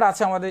রেকর্ড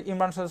আছে আমাদের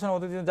ইমরান সাজেশন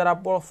অতীতে যারা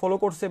ফলো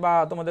করছে, বা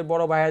তোমাদের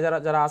বড় ভাইয়া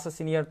যারা আছে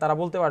সিনিয়র, তারা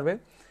বলতে পারবে।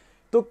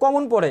 তো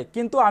কমন পড়ে,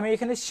 কিন্তু আমি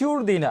এখানে শিওর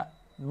দিই না,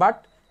 বাট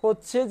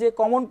হচ্ছে যে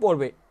কমন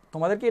পড়বে,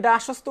 তোমাদেরকে এটা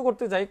আশ্বস্ত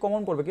করতে চাই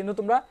কমন পড়বে। কিন্তু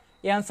তোমরা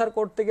অ্যান্সার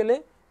করতে গেলে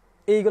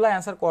এইগুলো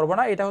অ্যান্সার করবো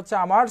না, এটা হচ্ছে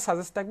আমার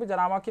সাজেস্ট থাকবে।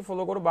 যারা আমাকে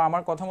ফলো করো বা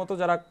আমার কথা মতো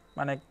যারা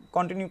মানে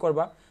কন্টিনিউ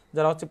করবা,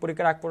 যারা হচ্ছে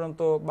পরীক্ষার আগ পর্যন্ত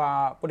বা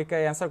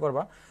পরীক্ষায় অ্যান্সার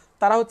করবা,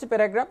 তারা হচ্ছে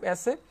প্যারাগ্রাফ,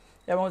 এসে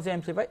এবং হচ্ছে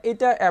অ্যাম্পলিফাই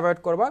এটা অ্যাভয়েড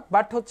করবা।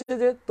 বাট হচ্ছে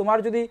যে তোমার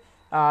যদি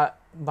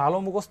ভালো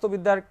মুখস্থ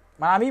বিদ্যার,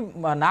 মানে আমি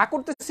না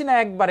করতেছি না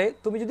একবারে,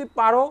 তুমি যদি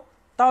পারো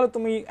তাহলে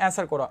তুমি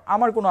অ্যান্সার করো,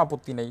 আমার কোনো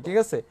আপত্তি নেই, ঠিক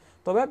আছে।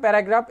 তবে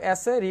প্যারাগ্রাফ,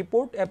 এসে,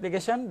 report,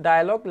 application,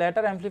 dialogue,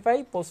 letter, amplify,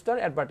 poster,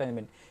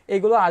 advertisement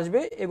এইগুলো আসবে,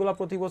 এগুলো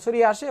প্রতি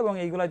বছরই আসে, এবং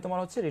এইগুলাই তোমার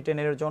হচ্ছে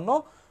রিটেনের জন্য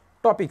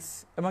টপিকস।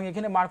 এবং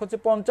এখানে মার্ক হচ্ছে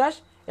 50,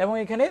 এবং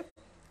এখানে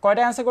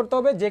কয়টা অ্যান্সার করতে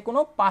হবে, যে কোনো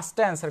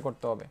 5টা অ্যান্সার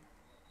করতে হবে।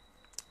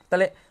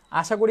 তাহলে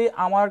আশা করি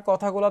আমার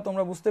কথাগুলো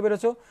তোমরা বুঝতে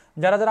পেরেছো।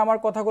 যারা যারা আমার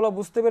কথাগুলো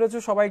বুঝতে পেরেছো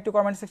সবাই একটু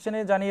কমেন্ট সেকশনে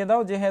জানিয়ে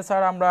দাও যে হ্যাঁ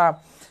স্যার আমরা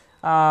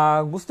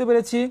বুঝতে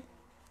পেরেছি।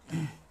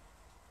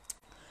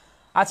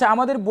 আচ্ছা,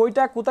 আমাদের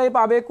বইটা কোথায়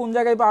পাবে, কোন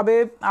জায়গায় পাবে,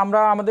 আমরা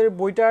আমাদের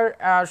বইটার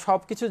সব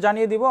কিছু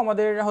জানিয়ে দিব।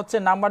 আমাদের হচ্ছে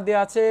নাম্বার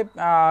দেওয়া আছে,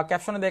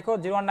 ক্যাপশনে দেখো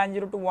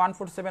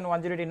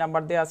 01902147108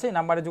 নাম্বার দেওয়া আছে, এই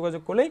নাম্বারে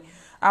যোগাযোগ করলেই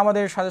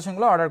আমাদের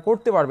সাজেশনগুলো অর্ডার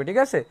করতে পারবে, ঠিক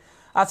আছে।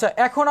 আচ্ছা,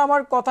 এখন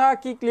আমার কথা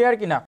কি ক্লিয়ার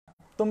কিনা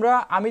তোমরা?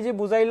 আমি যে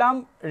বুঝাইলাম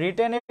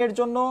রিটেনের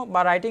জন্য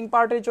বা রাইটিং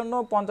পার্টের জন্য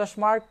 50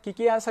 মার্ক, কী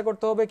কী অ্যান্সার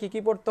করতে হবে, কী কী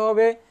পড়তে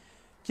হবে,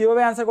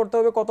 কীভাবে অ্যান্সার করতে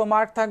হবে, কত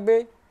মার্ক থাকবে,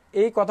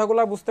 এই কথাগুলো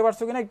বুঝতে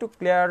পারছো কিনা একটু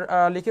ক্লিয়ার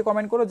লিখে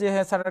কমেন্ট করো যে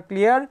হ্যাঁ স্যার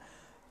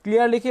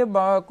ক্লিয়ার লিখে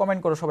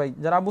কমেন্ট করো সবাই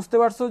যারা বুঝতে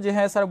পারছো যে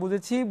হ্যাঁ স্যার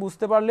বুঝেছি,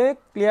 বুঝতে পারলে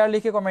ক্লিয়ার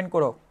লিখে কমেন্ট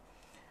করো।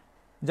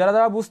 যারা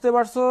যারা বুঝতে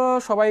পারছো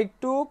সবাই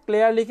একটু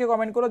ক্লিয়ার লিখে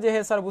কমেন্ট করো যে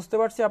হ্যাঁ স্যার বুঝতে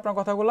পারছি আপনার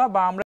কথাগুলো,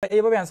 বা আমরা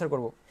এইভাবে অ্যান্সার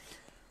করব।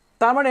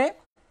 তার মানে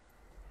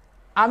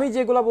আমি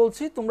যেগুলো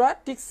বলছি তোমরা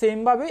ঠিক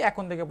সেমভাবে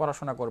এখন থেকে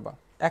পড়াশোনা করবা,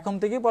 এখন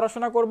থেকেই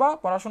পড়াশোনা করবা,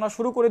 পড়াশোনা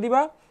শুরু করে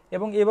দিবা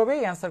এবং এভাবেই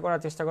অ্যান্সার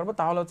করার চেষ্টা করবা,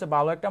 তাহলে হচ্ছে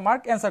ভালো একটা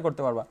মার্ক অ্যান্সার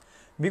করতে পারবা।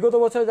 বিগত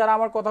বছরে যারা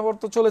আমার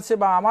কথাবার্তা চলেছে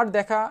বা আমার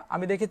দেখা,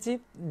 আমি দেখেছি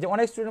যে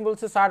অনেক স্টুডেন্ট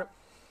বলছে স্যার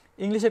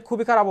ইংলিশে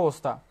খুবই খারাপ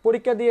অবস্থা,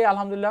 পরীক্ষা দিয়ে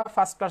আলহামদুলিল্লাহ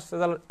ফার্স্ট ক্লাস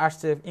রেজাল্ট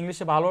আসছে,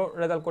 ইংলিশে ভালো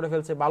রেজাল্ট করে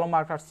ফেলছে, ভালো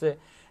মার্ক আসছে,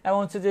 এবং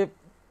হচ্ছে যে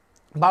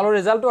ভালো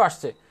রেজাল্টও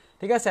আসছে,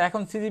 ঠিক আছে।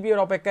 এখন সিজিপি এর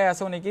অপেক্ষায়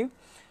আছে অনেকেই।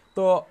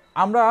 তো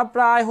আমরা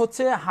প্রায়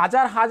হচ্ছে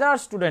হাজার হাজার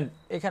স্টুডেন্ট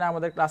এখানে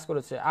আমাদের ক্লাস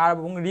করেছে, আর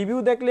এবং রিভিউ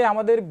দেখলে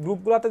আমাদের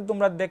গ্রুপগুলোতে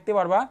তোমরা দেখতে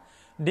পারবা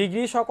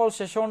ডিগ্রি সকল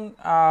সেশন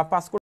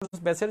পাস কোর্স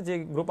ব্যাচের যে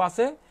গ্রুপ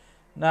আছে,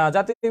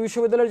 জাতীয়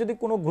বিশ্ববিদ্যালয়ের যদি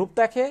কোনো গ্রুপ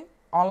থাকে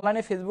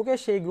অনলাইনে ফেসবুকে,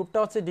 সেই গ্রুপটা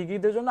হচ্ছে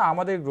ডিগ্রিদের জন্য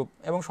আমাদের গ্রুপ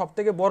এবং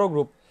সবথেকে বড়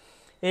গ্রুপ।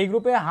 এই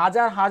গ্রুপে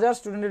হাজার হাজার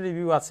স্টুডেন্টের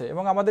রিভিউ আছে,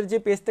 এবং আমাদের যে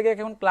পেজ থেকে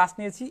এখন ক্লাস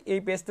নিয়েছি এই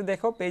পেজতে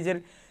দেখো, পেজের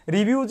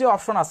রিভিউ যে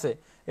অপশন আছে,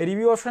 এই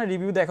রিভিউ অপশনে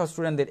রিভিউ দেখো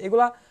স্টুডেন্টদের,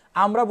 এগুলা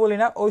আমরা বলি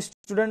না, ওই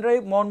স্টুডেন্টরাই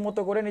মন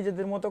মতো করে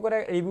নিজেদের মতো করে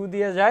রিভিউ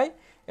দিয়ে যায়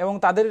এবং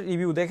তাদের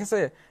রিভিউ দেখেছে,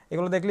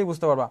 এগুলো দেখলেই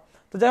বুঝতে পারবা।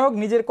 তো যাই হোক,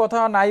 নিজের কথা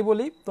নাই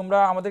বলি, তোমরা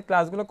আমাদের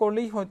ক্লাসগুলো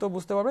করলেই হয়তো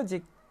বুঝতে পারবে যে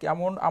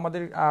কেমন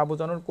আমাদের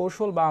বোঝানোর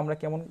কৌশল বা আমরা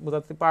কেমন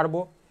বোঝাতে পারবো।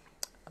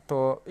 তো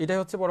এটাই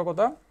হচ্ছে বড়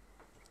কথা।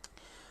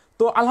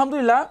 তো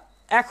আলহামদুলিল্লাহ,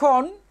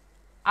 এখন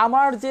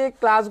আমার যে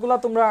ক্লাসগুলো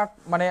তোমরা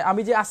মানে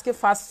আমি যে আজকে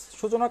ফার্স্ট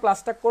সূচনা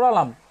ক্লাসটা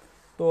করালাম,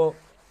 তো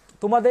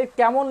তোমাদের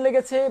কেমন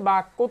লেগেছে বা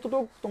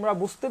কতটুকু তোমরা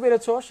বুঝতে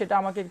পেরেছো সেটা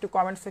আমাকে একটু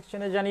কমেন্ট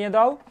সেকশনে জানিয়ে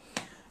দাও।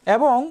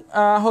 এবং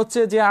হচ্ছে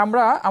যে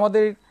আমরা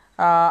আমাদের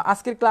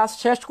আজকের ক্লাস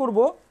শেষ করব,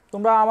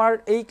 তোমরা আমার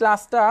এই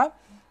ক্লাসটা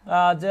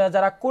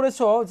যারা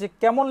করেছো যে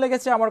কেমন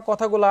লেগেছে আমার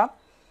কথাগুলা,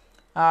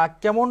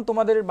 কেমন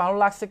তোমাদের ভালো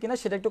লাগছে কিনা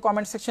সেটা একটু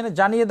কমেন্ট সেকশনে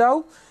জানিয়ে দাও।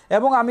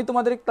 এবং আমি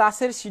তোমাদের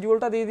ক্লাসের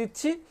শিডিউলটা দিয়ে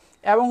দিচ্ছি,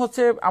 এবং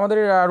হচ্ছে আমাদের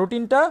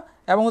রুটিনটা,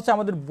 এবং হচ্ছে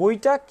আমাদের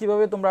বইটা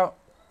কিভাবে তোমরা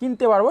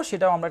কিনতে পারবো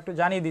সেটাও আমরা একটু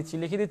জানিয়ে দিচ্ছি,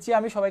 লিখে দিচ্ছি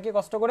আমি সবাইকে,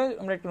 কষ্ট করে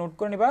আমরা একটু নোট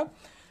করে নিবা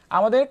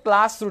আমাদের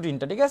ক্লাস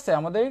রুটিনটা, ঠিক আছে।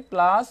 আমাদের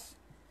ক্লাস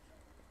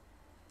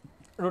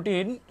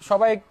রুটিন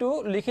সবাই একটু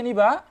লিখে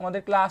নিবা,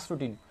 আমাদের ক্লাস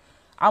রুটিন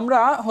আমরা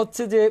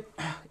হচ্ছে যে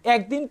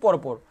একদিন পর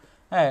পর,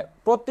 হ্যাঁ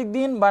প্রত্যেক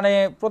দিন, মানে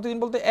প্রতিদিন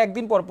বলতে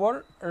একদিন পর পর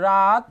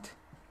রাত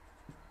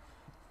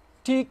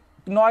ঠিক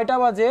 9টা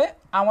বাজে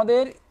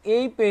আমাদের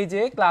এই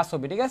পেজে ক্লাস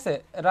হবে, ঠিক আছে।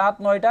 রাত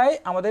 9টায়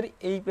আমাদের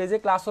এই পেজে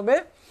ক্লাস হবে,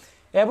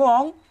 এবং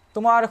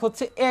তোমার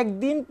হচ্ছে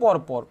একদিন পর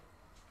পর,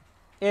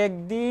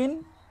 একদিন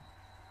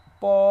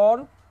পর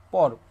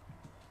পর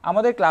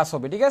আমাদের ক্লাস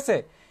হবে, ঠিক আছে।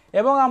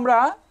 এবং আমরা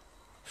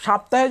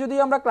সপ্তাহে যদি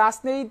আমরা ক্লাস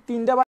নেই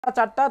 3টা বা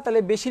 4টা,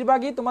 তাহলে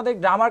বেশিরভাগই তোমাদের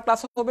গ্রামার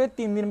ক্লাস হবে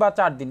 3 দিন বা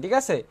 4 দিন, ঠিক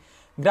আছে।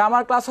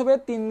 গ্রামার ক্লাস হবে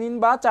 3 দিন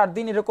বা 4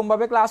 দিন,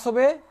 এরকমভাবে ক্লাস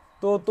হবে।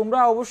 তো তোমরা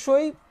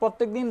অবশ্যই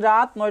প্রত্যেক দিন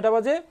রাত 9টা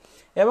বাজে,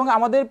 এবং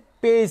আমাদের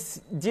পেজ,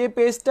 যে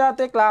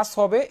পেজটাতে ক্লাস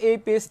হবে এই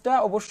পেজটা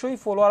অবশ্যই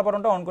ফলোয়ার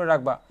বাটনটা অন করে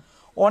রাখবা।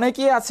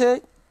 অনেকেই আছে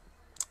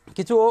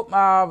কিছু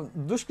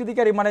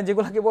দুষ্কৃতিকারী, মানে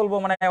যেগুলোকে বলবো,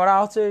 মানে ওরা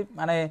হচ্ছে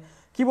মানে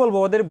কি বলবো,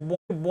 ওদের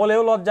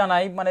বলেও লজ্জা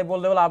নাই, মানে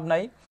বললেও লাভ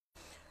নাই,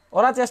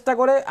 ওরা চেষ্টা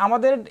করে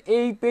আমাদের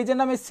এই পেজের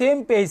নামে সেম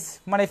পেজ,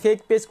 মানে ফেক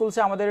পেজ খুলছে,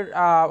 আমাদের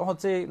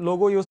হচ্ছে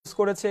লোগো ইউজ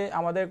করেছে,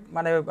 আমাদের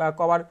মানে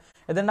কভার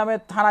এদের নামে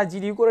থানা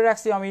জিডি করে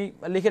রাখছি, আমি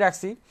লিখে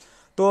রাখছি।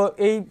 তো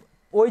এই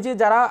ওই যে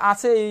যারা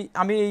আছে, এই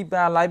আমি এই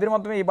লাইভের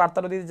মাধ্যমে এই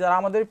বার্তাটা দিই, যারা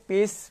আমাদের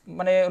পেজ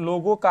মানে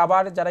লোগো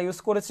কাভার যারা ইউজ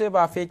করেছে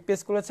বা ফেক পেজ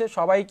করেছে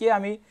সবাইকে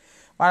আমি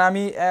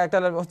একটা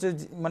হচ্ছে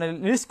মানে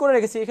লিস্ট করে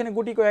রেখেছি, এখানে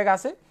গুটি কয়েক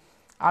আছে,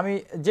 আমি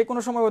যে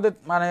কোনো সময় ওদের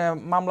মানে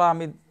মামলা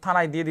আমি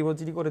থানায় দিয়ে দিব,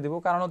 জিডি করে দিব,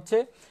 কারণ হচ্ছে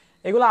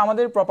এগুলো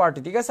আমাদের প্রপার্টি,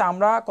 ঠিক আছে,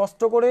 আমরা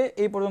কষ্ট করে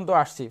এই পর্যন্ত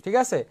আসছি, ঠিক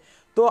আছে।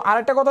 তো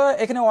আরেকটা কথা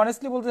এখানে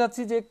অনেস্টলি বলতে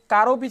চাচ্ছি যে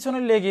কারো পিছনে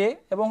লেগে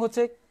এবং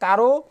হচ্ছে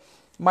কারো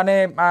মানে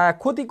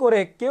ক্ষতি করে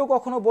কেউ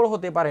কখনো বড়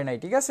হতে পারে নাই,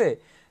 ঠিক আছে।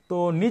 তো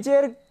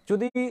নিজের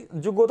যদি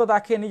যোগ্যতা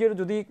থাকে, নিজের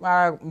যদি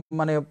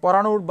মানে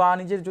পড়ানোর বা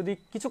নিজের যদি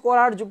কিছু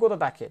করার যোগ্যতা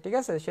থাকে, ঠিক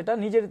আছে, সেটা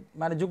নিজের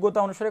মানে যোগ্যতা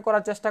অনুসারে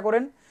করার চেষ্টা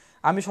করেন।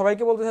 আমি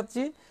সবাইকে বলতে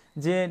চাচ্ছি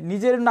যে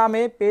নিজের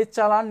নামে পেজ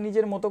চালান,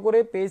 নিজের মতো করে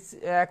পেজ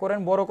করেন,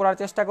 বড় করার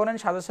চেষ্টা করেন,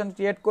 সাজেশন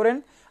ক্রিয়েট করেন,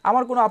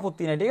 আমার কোনো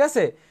আপত্তি নেই, ঠিক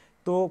আছে।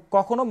 তো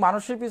কখনো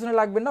মানুষের পিছনে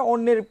লাগবেন না,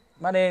 অন্যের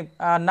মানে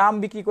নাম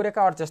বিক্রি করে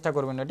খাওয়ার চেষ্টা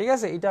করবেন না, ঠিক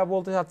আছে, এটা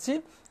বলতে চাচ্ছি।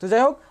 তো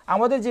যাই হোক,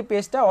 আমাদের যে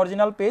পেজটা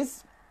অরিজিনাল পেজ,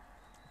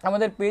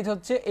 আমাদের পেজ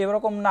হচ্ছে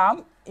এরকম নাম,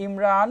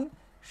 ইমরান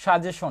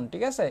সাজেশন,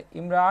 ঠিক আছে,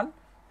 ইমরান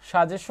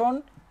সাজেশন,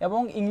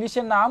 এবং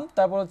ইংলিশের নাম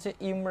তারপর হচ্ছে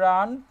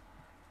ইমরান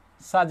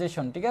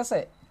সাজেশন, ঠিক আছে।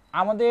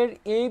 আমাদের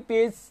এই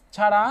পেজ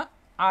ছাড়া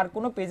আর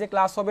কোনো পেজে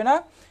ক্লাস হবে না,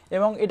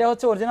 এবং এটা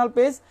হচ্ছে অরিজিনাল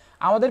পেজ।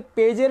 আমাদের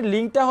পেজের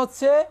লিঙ্কটা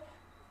হচ্ছে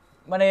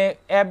মানে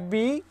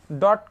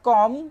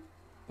fb.com,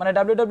 মানে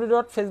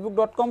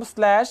www.facebook.com/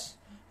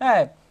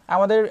 হ্যাঁ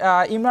আমাদের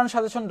ইমরান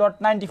সাজেশন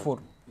 .94,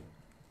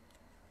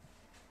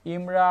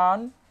 ইমরান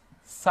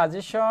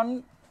সাজেশন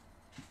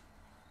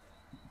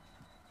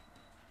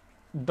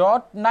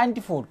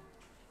 .94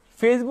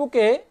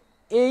 ফেসবুকে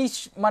এই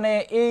মানে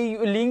এই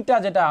লিঙ্কটা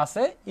যেটা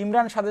আছে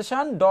ইমরান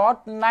সাজেশন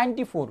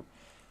 .94,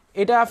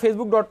 এটা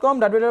facebook.com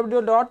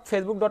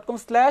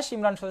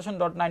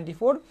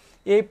www.facebook.com/imransuggestion.94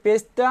 এই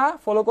পেজটা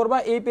ফলো করবা।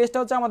 এই পেজটা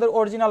হচ্ছে আমাদের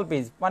অরিজিনাল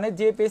পেজ, মানে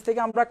যে পেজ থেকে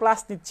আমরা ক্লাস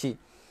নিচ্ছি।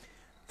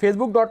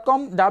 facebook.com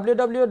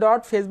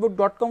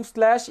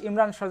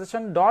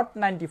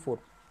www.facebook.com/imransuggestion.94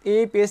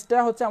 এই পেজটা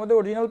হচ্ছে আমাদের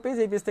অরিজিনাল পেজ।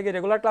 এই পেজ থেকে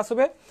রেগুলার ক্লাস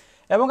হবে।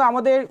 এবং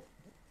আমাদের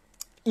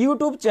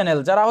ইউটিউব চ্যানেল,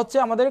 যারা হচ্ছে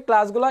আমাদের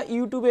ক্লাসগুলো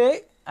ইউটিউবে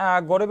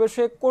ঘরে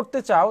বসে করতে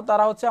চাও,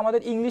 তারা হচ্ছে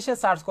আমাদের ইংলিশে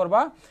সার্চ করবা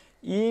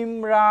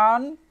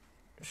ইমরান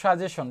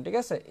সাজেশন, ঠিক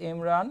আছে,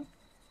 ইমরান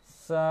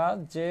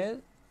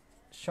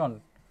সাজেশন।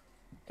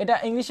 এটা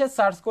ইংলিশে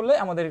সার্চ করলে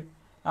আমাদের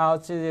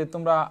হচ্ছে যে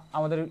তোমরা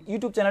আমাদের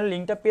ইউটিউব চ্যানেলের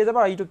লিঙ্কটা পেয়ে যাবে,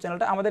 আর ইউটিউব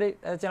চ্যানেলটা আমাদের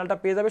চ্যানেলটা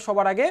পেয়ে যাবে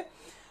সবার আগে।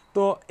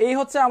 তো এই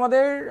হচ্ছে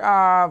আমাদের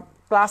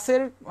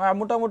ক্লাসের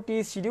মোটামুটি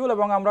শিডিউল,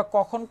 এবং আমরা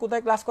কখন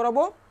কোথায় ক্লাস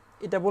করাবো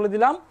এটা বলে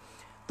দিলাম।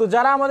 তো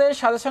যারা আমাদের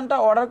সাজেশনটা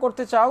অর্ডার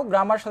করতে চাও,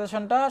 গ্রামার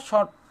সাজেশনটা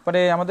শর্ট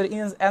মানে আমাদের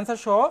অ্যান্সার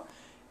সহ,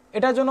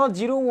 এটার জন্য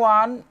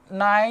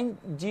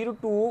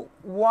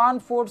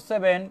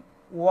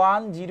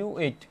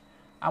 01902147108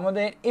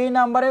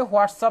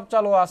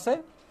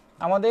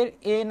 আমাদের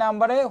এই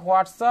নাম্বারে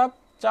হোয়াটসঅ্যাপ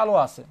চালু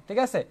আছে। ঠিক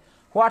আছে,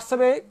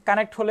 হোয়াটসঅ্যাপে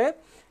কানেক্ট হলে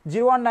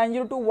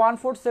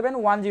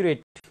 01902147108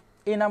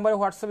 এই নাম্বারে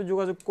হোয়াটসঅ্যাপে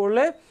যোগাযোগ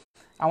করলে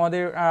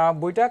আমাদের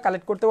বইটা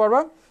কালেক্ট করতে পারবা,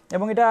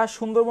 এবং এটা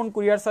সুন্দরবন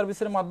কুরিয়ার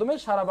সার্ভিসের মাধ্যমে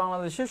সারা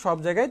বাংলাদেশের সব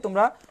জায়গায়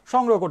তোমরা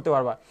সংগ্রহ করতে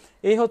পারবা।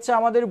 এই হচ্ছে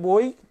আমাদের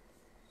বই,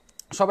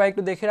 সবাই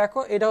একটু দেখে রাখো।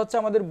 এটা হচ্ছে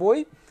আমাদের বই,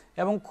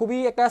 এবং খুবই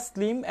একটা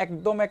স্লিম,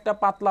 একদম একটা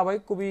পাতলা বই,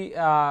 খুবই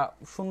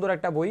সুন্দর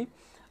একটা বই।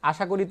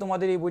 আশা করি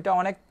তোমাদের এই বইটা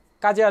অনেক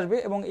কাজে আসবে,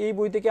 এবং এই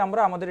বই থেকে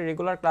আমরা আমাদের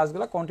রেগুলার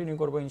ক্লাসগুলো কন্টিনিউ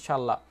করবো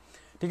ইনশাল্লাহ।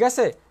 ঠিক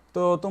আছে,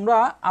 তো তোমরা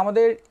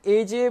আমাদের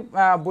এই যে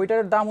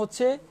বইটার দাম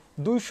হচ্ছে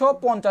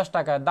 250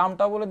 টাকা,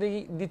 দামটা বলে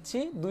দিচ্ছি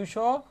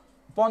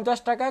 250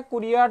 টাকা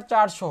কুরিয়ার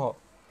চার্জ সহ।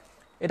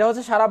 এটা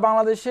হচ্ছে সারা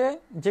বাংলাদেশে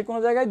যে কোনো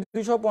জায়গায়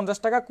 250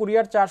 টাকা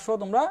কুরিয়ার চার্জ সহ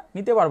তোমরা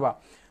নিতে পারবা।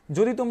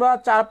 যদি তোমরা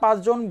 4-5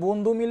 জন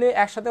বন্ধু মিলে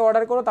একসাথে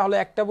অর্ডার করো, তাহলে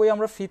একটা বই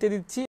আমরা ফ্রিতে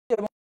দিচ্ছি,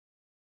 এবং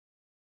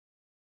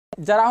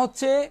যারা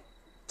হচ্ছে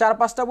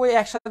 4-5টা বই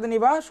একসাথে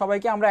নিবা,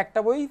 সবাইকে আমরা একটা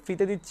বই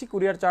ফ্রিতে দিচ্ছি,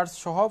 কুরিয়ার চার্জ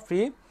সহ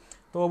ফ্রি।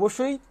 তো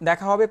অবশ্যই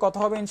দেখা হবে, কথা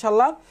হবে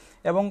ইনশাল্লাহ।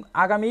 এবং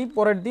আগামী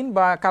পরের দিন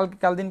বা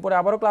কাল দিন পরে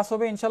আবারও ক্লাস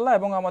হবে ইনশাল্লাহ,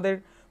 এবং আমাদের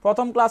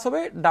প্রথম ক্লাস হবে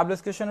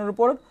ডাবলুএসকেশনের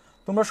উপর।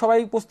 তোমরা সবাই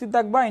উপস্থিত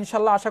থাকবা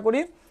ইনশাল্লাহ। আশা করি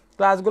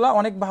ক্লাসগুলো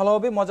অনেক ভালো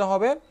হবে, মজা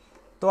হবে।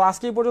 তো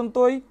আজকে এই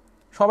পর্যন্তই,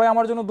 সবাই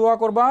আমার জন্য দোয়া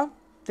করবা,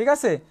 ঠিক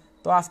আছে?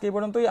 তো আজকে এই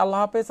পর্যন্তই, আল্লাহ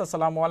হাফেজ,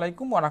 আসসালামু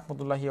আলাইকুম ওয়া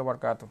রাহমাতুল্লাহি ওয়া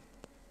বারাকাতুহু।